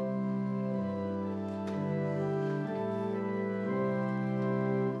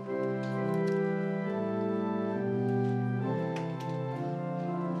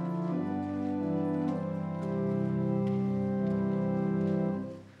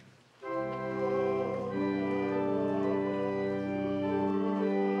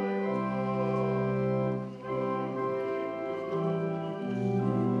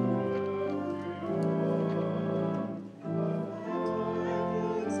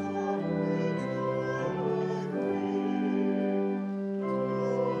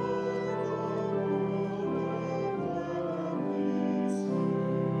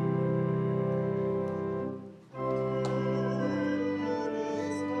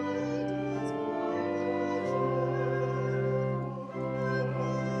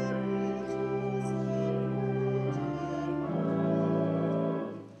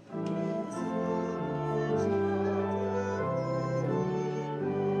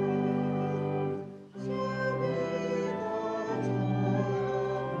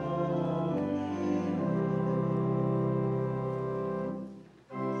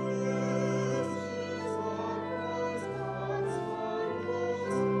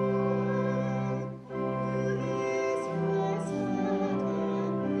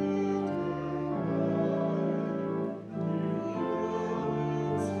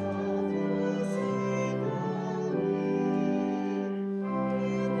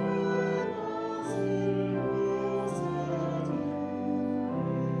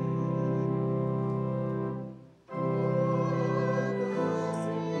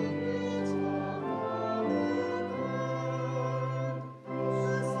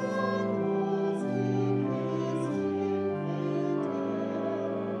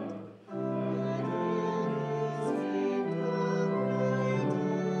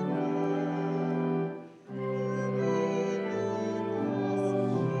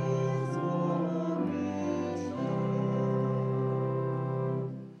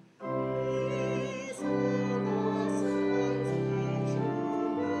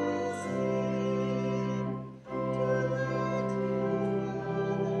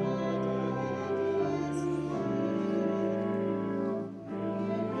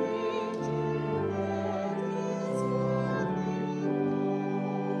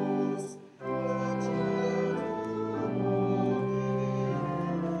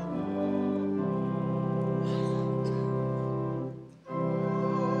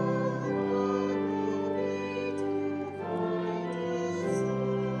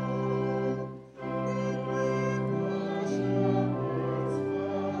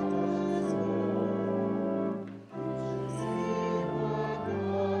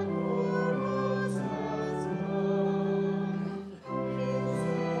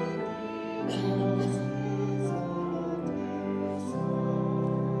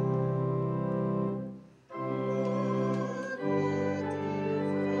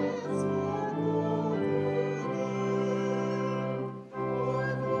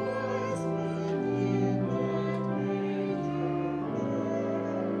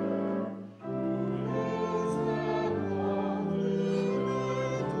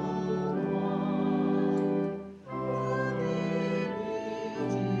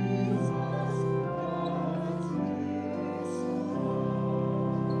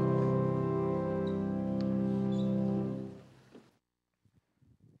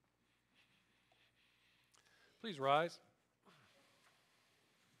 Please rise.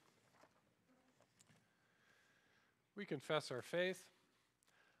 We confess our faith.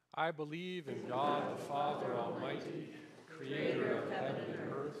 I believe in God the Father Almighty, creator of heaven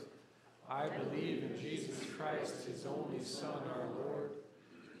and earth. I believe in Jesus Christ, his only Son, our Lord.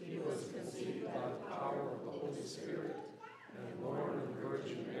 He was conceived by the power of the Holy Spirit and born of the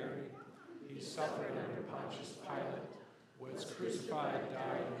Virgin Mary. He suffered under Pontius Pilate, was crucified,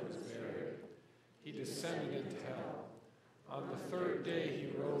 died, and was buried. He descended into hell. On the third day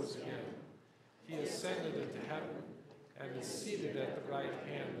he rose again. He ascended into heaven and is seated at the right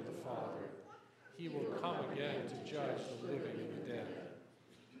hand of the Father. He will come again to judge the living and the dead.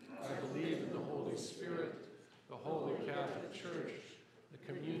 I believe in the Holy Spirit, the Holy Catholic Church, the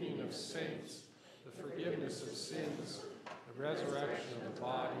communion of saints, the forgiveness of sins, the resurrection of the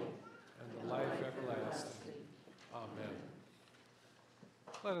body, and the life everlasting. Amen.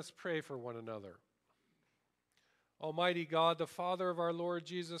 Let us pray for one another. Almighty God, the Father of our Lord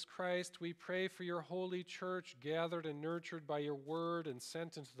Jesus Christ, we pray for your holy church, gathered and nurtured by your word and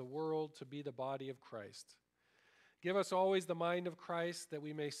sent into the world to be the body of Christ. Give us always the mind of Christ, that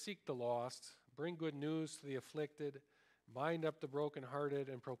we may seek the lost, bring good news to the afflicted, bind up the brokenhearted,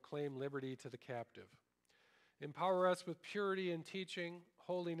 and proclaim liberty to the captive. Empower us with purity in teaching,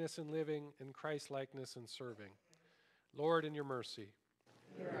 holiness in living, and Christ-likeness in serving. Lord, in your mercy,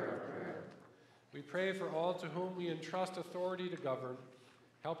 hear our prayer. We pray for all to whom we entrust authority to govern.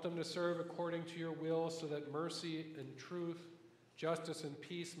 Help them to serve according to your will, so that mercy and truth, justice and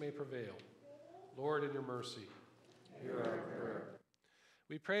peace may prevail. Lord, in your mercy, hear our prayer.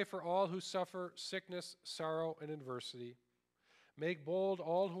 We pray for all who suffer sickness, sorrow, and adversity. Make bold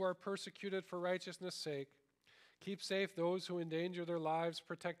all who are persecuted for righteousness' sake. Keep safe those who endanger their lives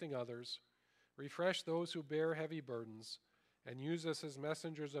protecting others. Refresh those who bear heavy burdens, and use us as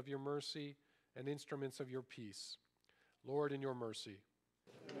messengers of your mercy and instruments of your peace. Lord, in your mercy.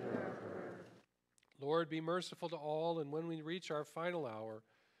 Lord, be merciful to all, and when we reach our final hour,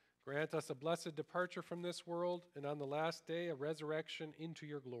 grant us a blessed departure from this world, and on the last day a resurrection into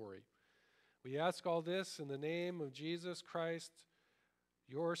your glory. We ask all this in the name of Jesus Christ,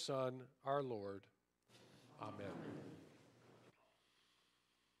 your Son, our Lord. Amen.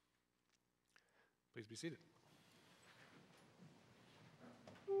 Please be seated.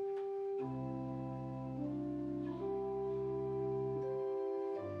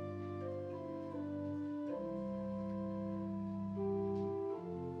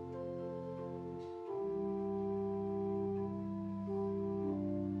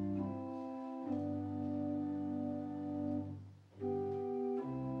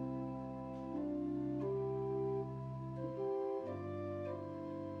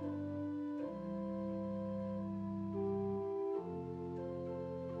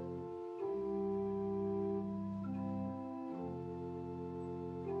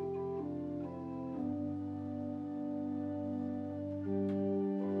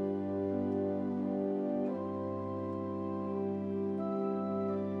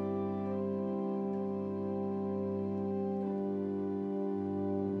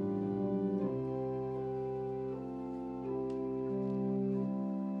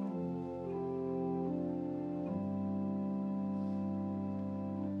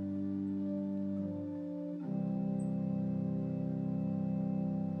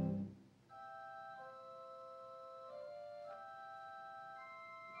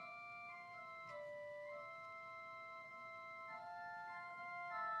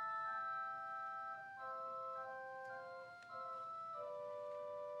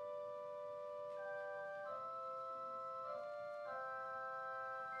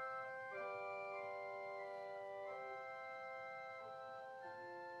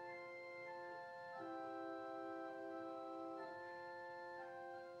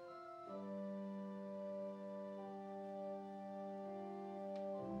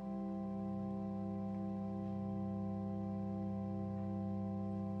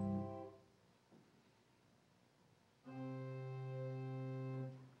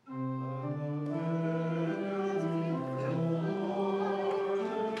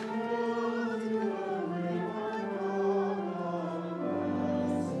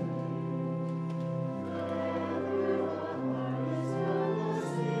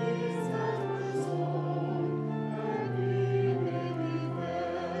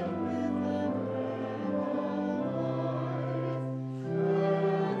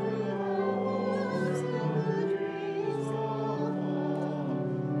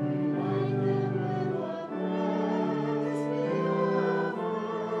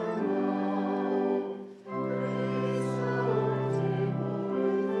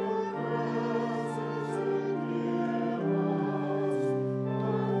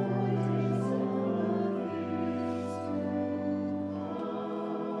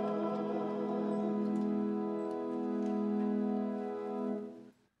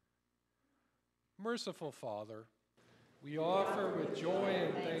 Merciful Father, we offer with joy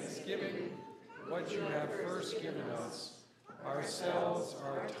and thanksgiving what you have first given us, ourselves,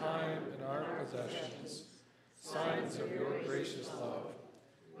 our time, and our possessions, signs of your gracious love.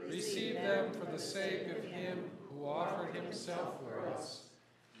 Receive them for the sake of him who offered himself for us,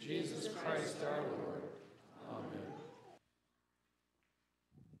 Jesus Christ our Lord. Amen.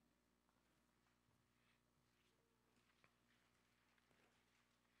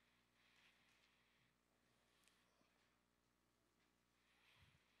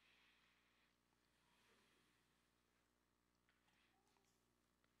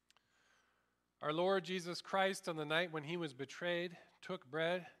 Our Lord Jesus Christ, on the night when he was betrayed, took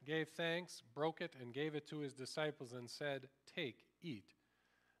bread, gave thanks, broke it, and gave it to his disciples and said, "Take, eat.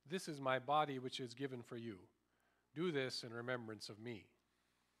 This is my body which is given for you. Do this in remembrance of me."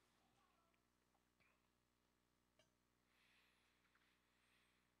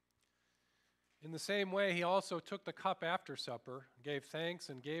 In the same way, he also took the cup after supper, gave thanks,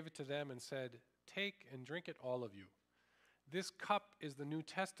 and gave it to them and said, "Take and drink it, all of you. This cup is the New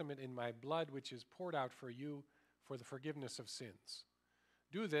Testament in my blood, which is poured out for you for the forgiveness of sins.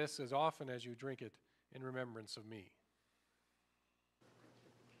 Do this as often as you drink it in remembrance of me."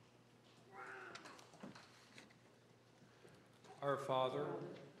 Our Father,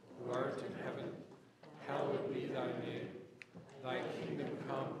 who art in heaven, hallowed be thy name. Thy kingdom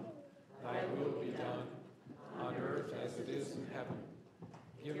come, thy will be done, on earth as it is in heaven.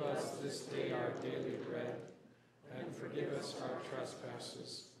 Give us this day our daily bread, and forgive us our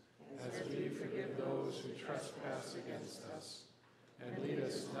trespasses, as we forgive those who trespass against us. And lead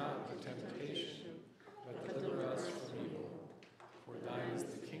us not into temptation, but deliver us from evil. For thine is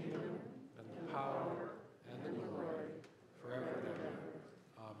the kingdom, and the power, and the glory, forever and ever.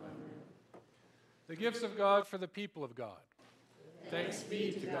 Amen. The gifts of God for the people of God. Thanks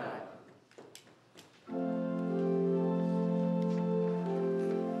be to God.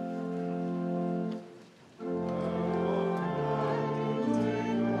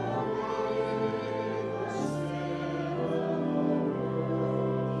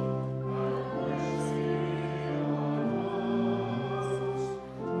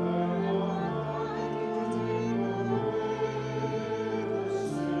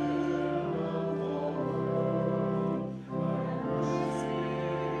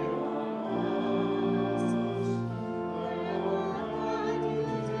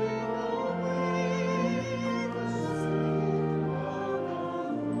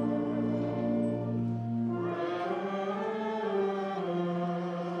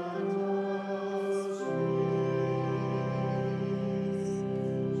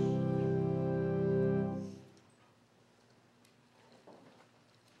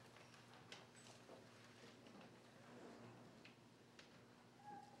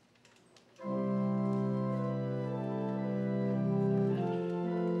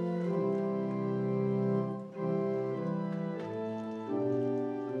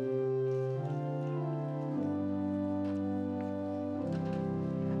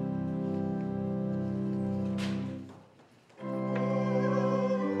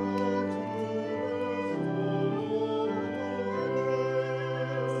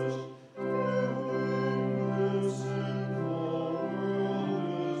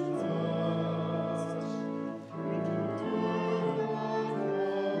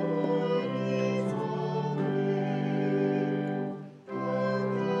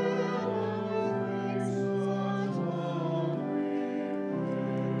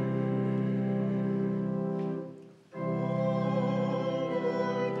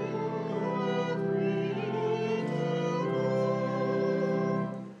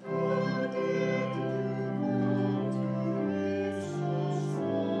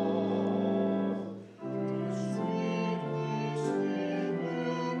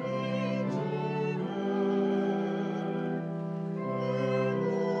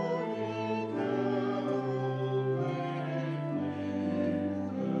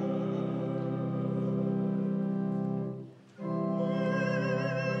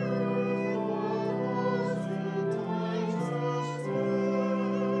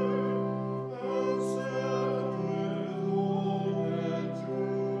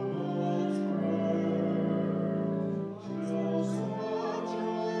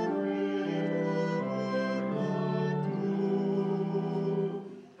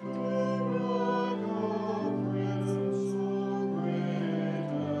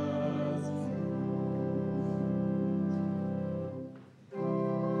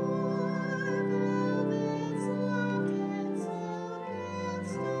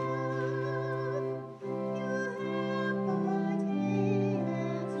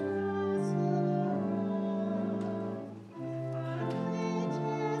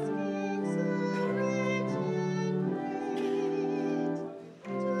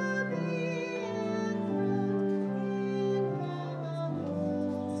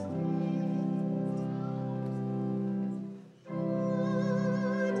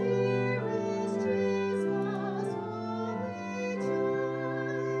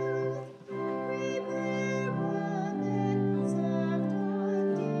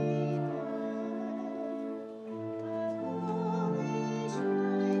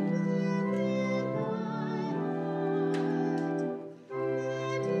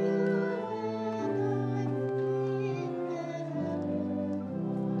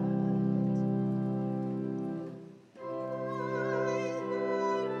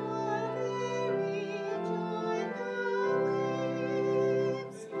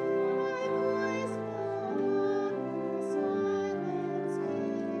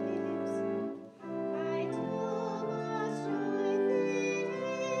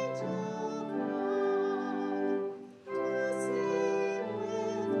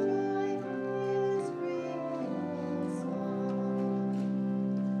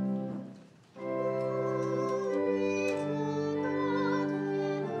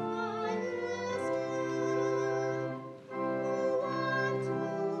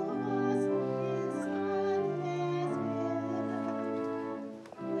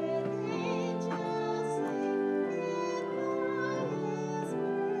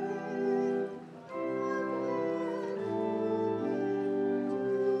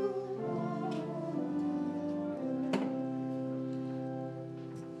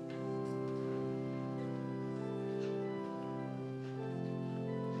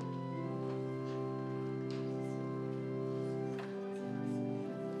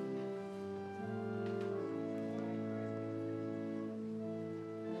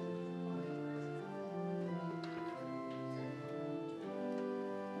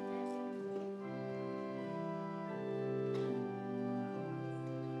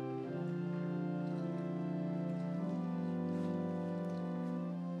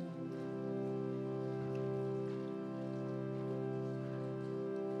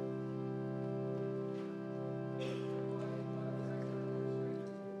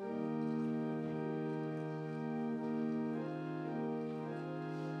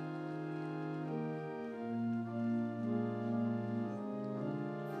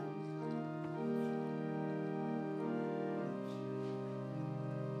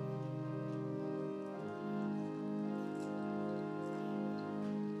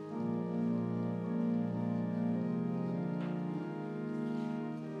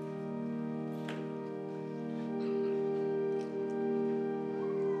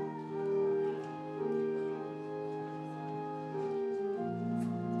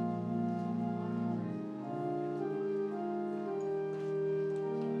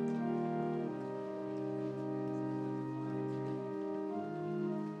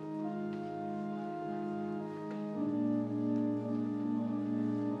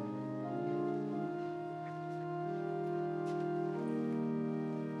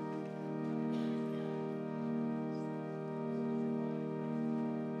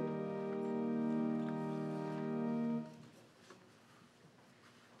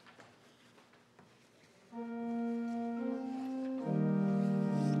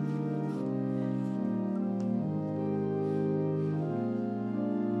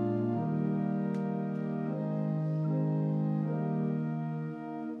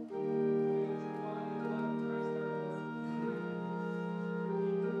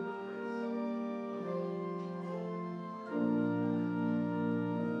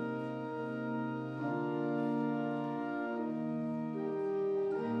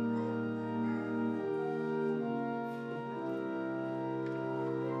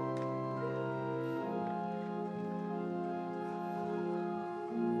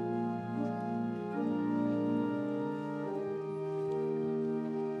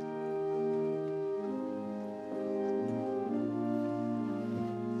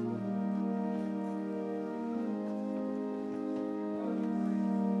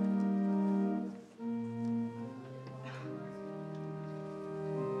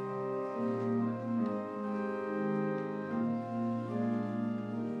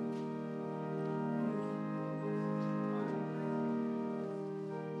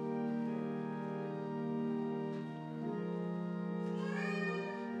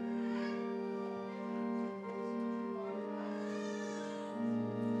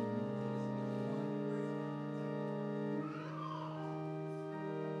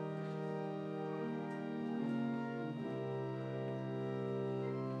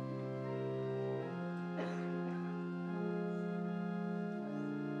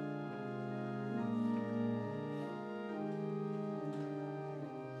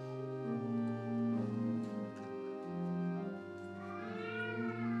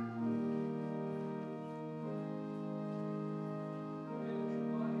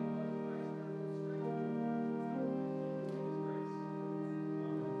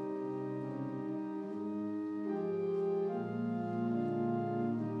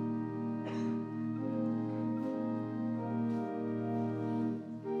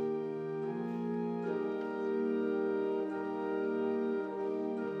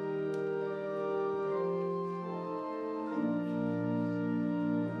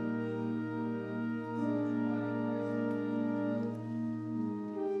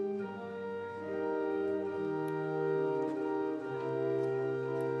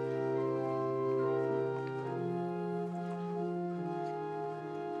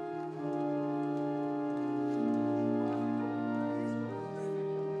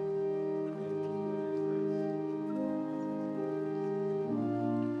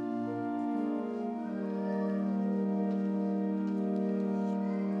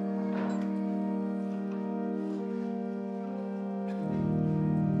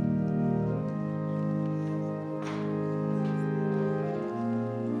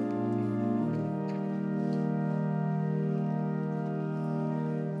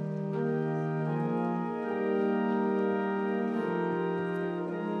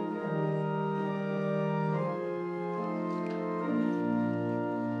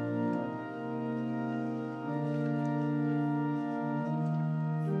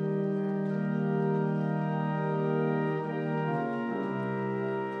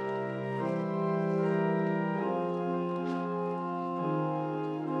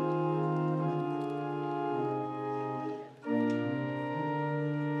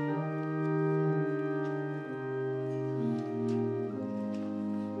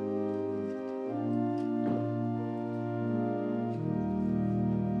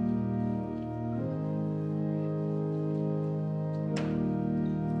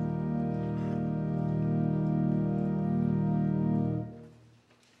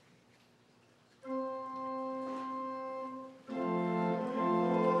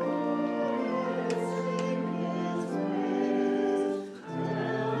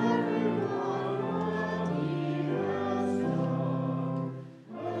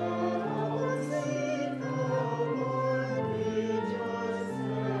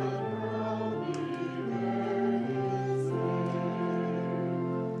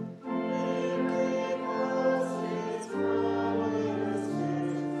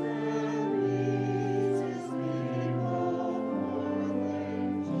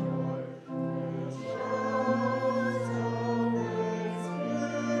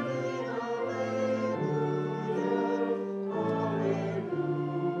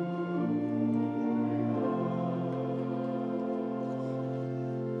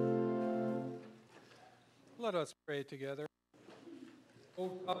 Let us pray together. O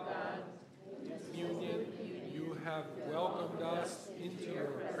God, in union, you have welcomed us into your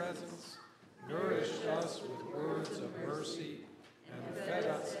presence, nourished us with words of mercy, and fed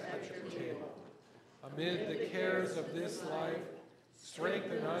us at your table. Amid the cares of this life,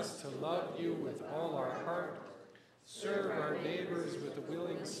 strengthen us to love you with all our heart, serve our neighbors with a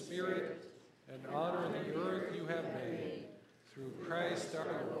willing spirit, and honor the earth you have made. Through Christ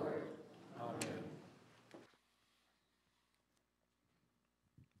our Lord. Amen.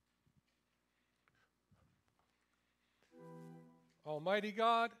 Almighty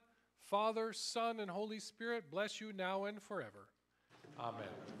God, Father, Son, and Holy Spirit, bless you now and forever. Amen.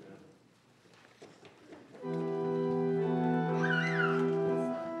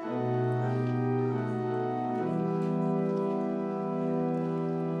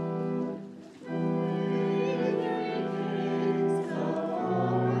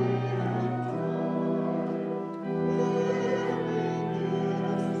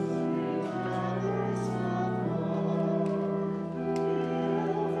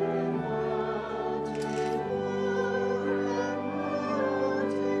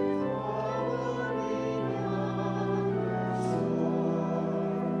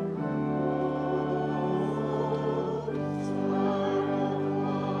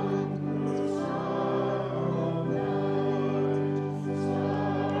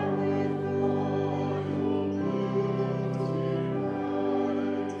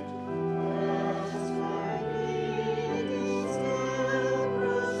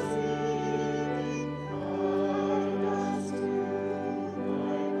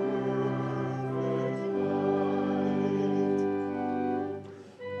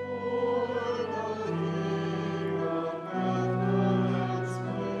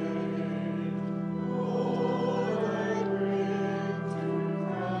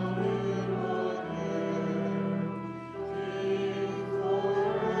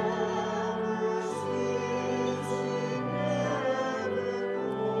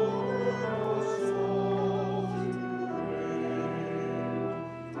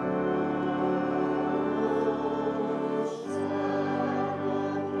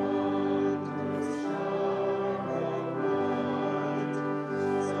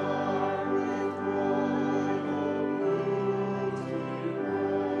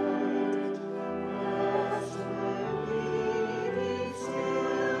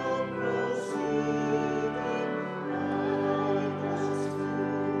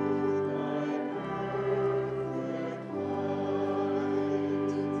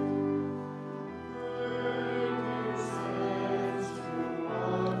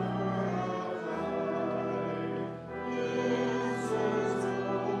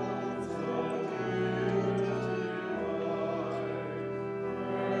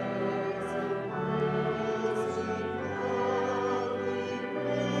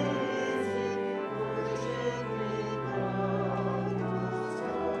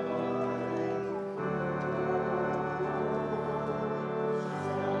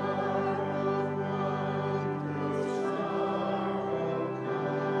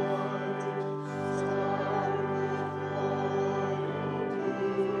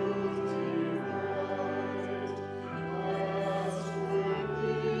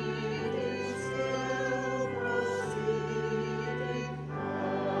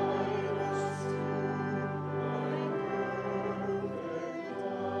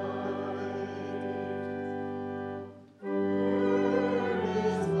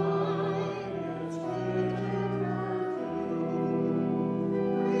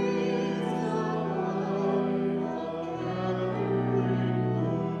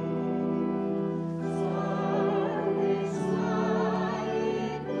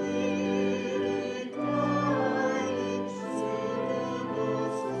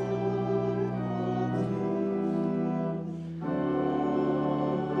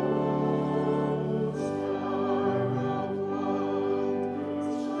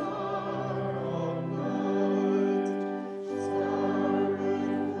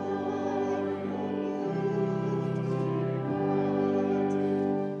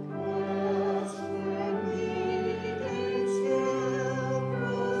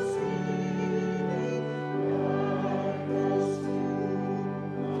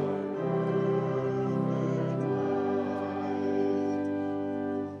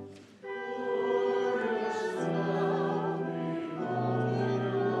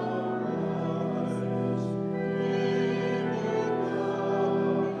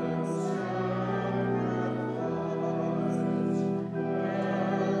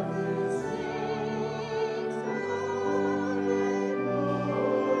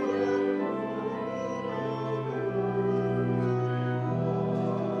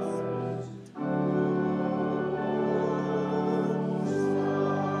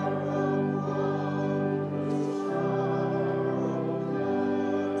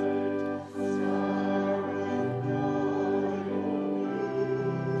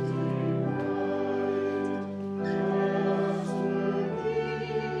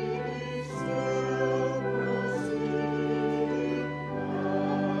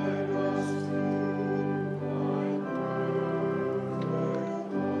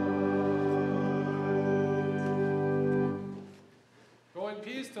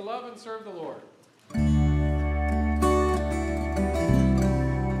 to love and serve the Lord.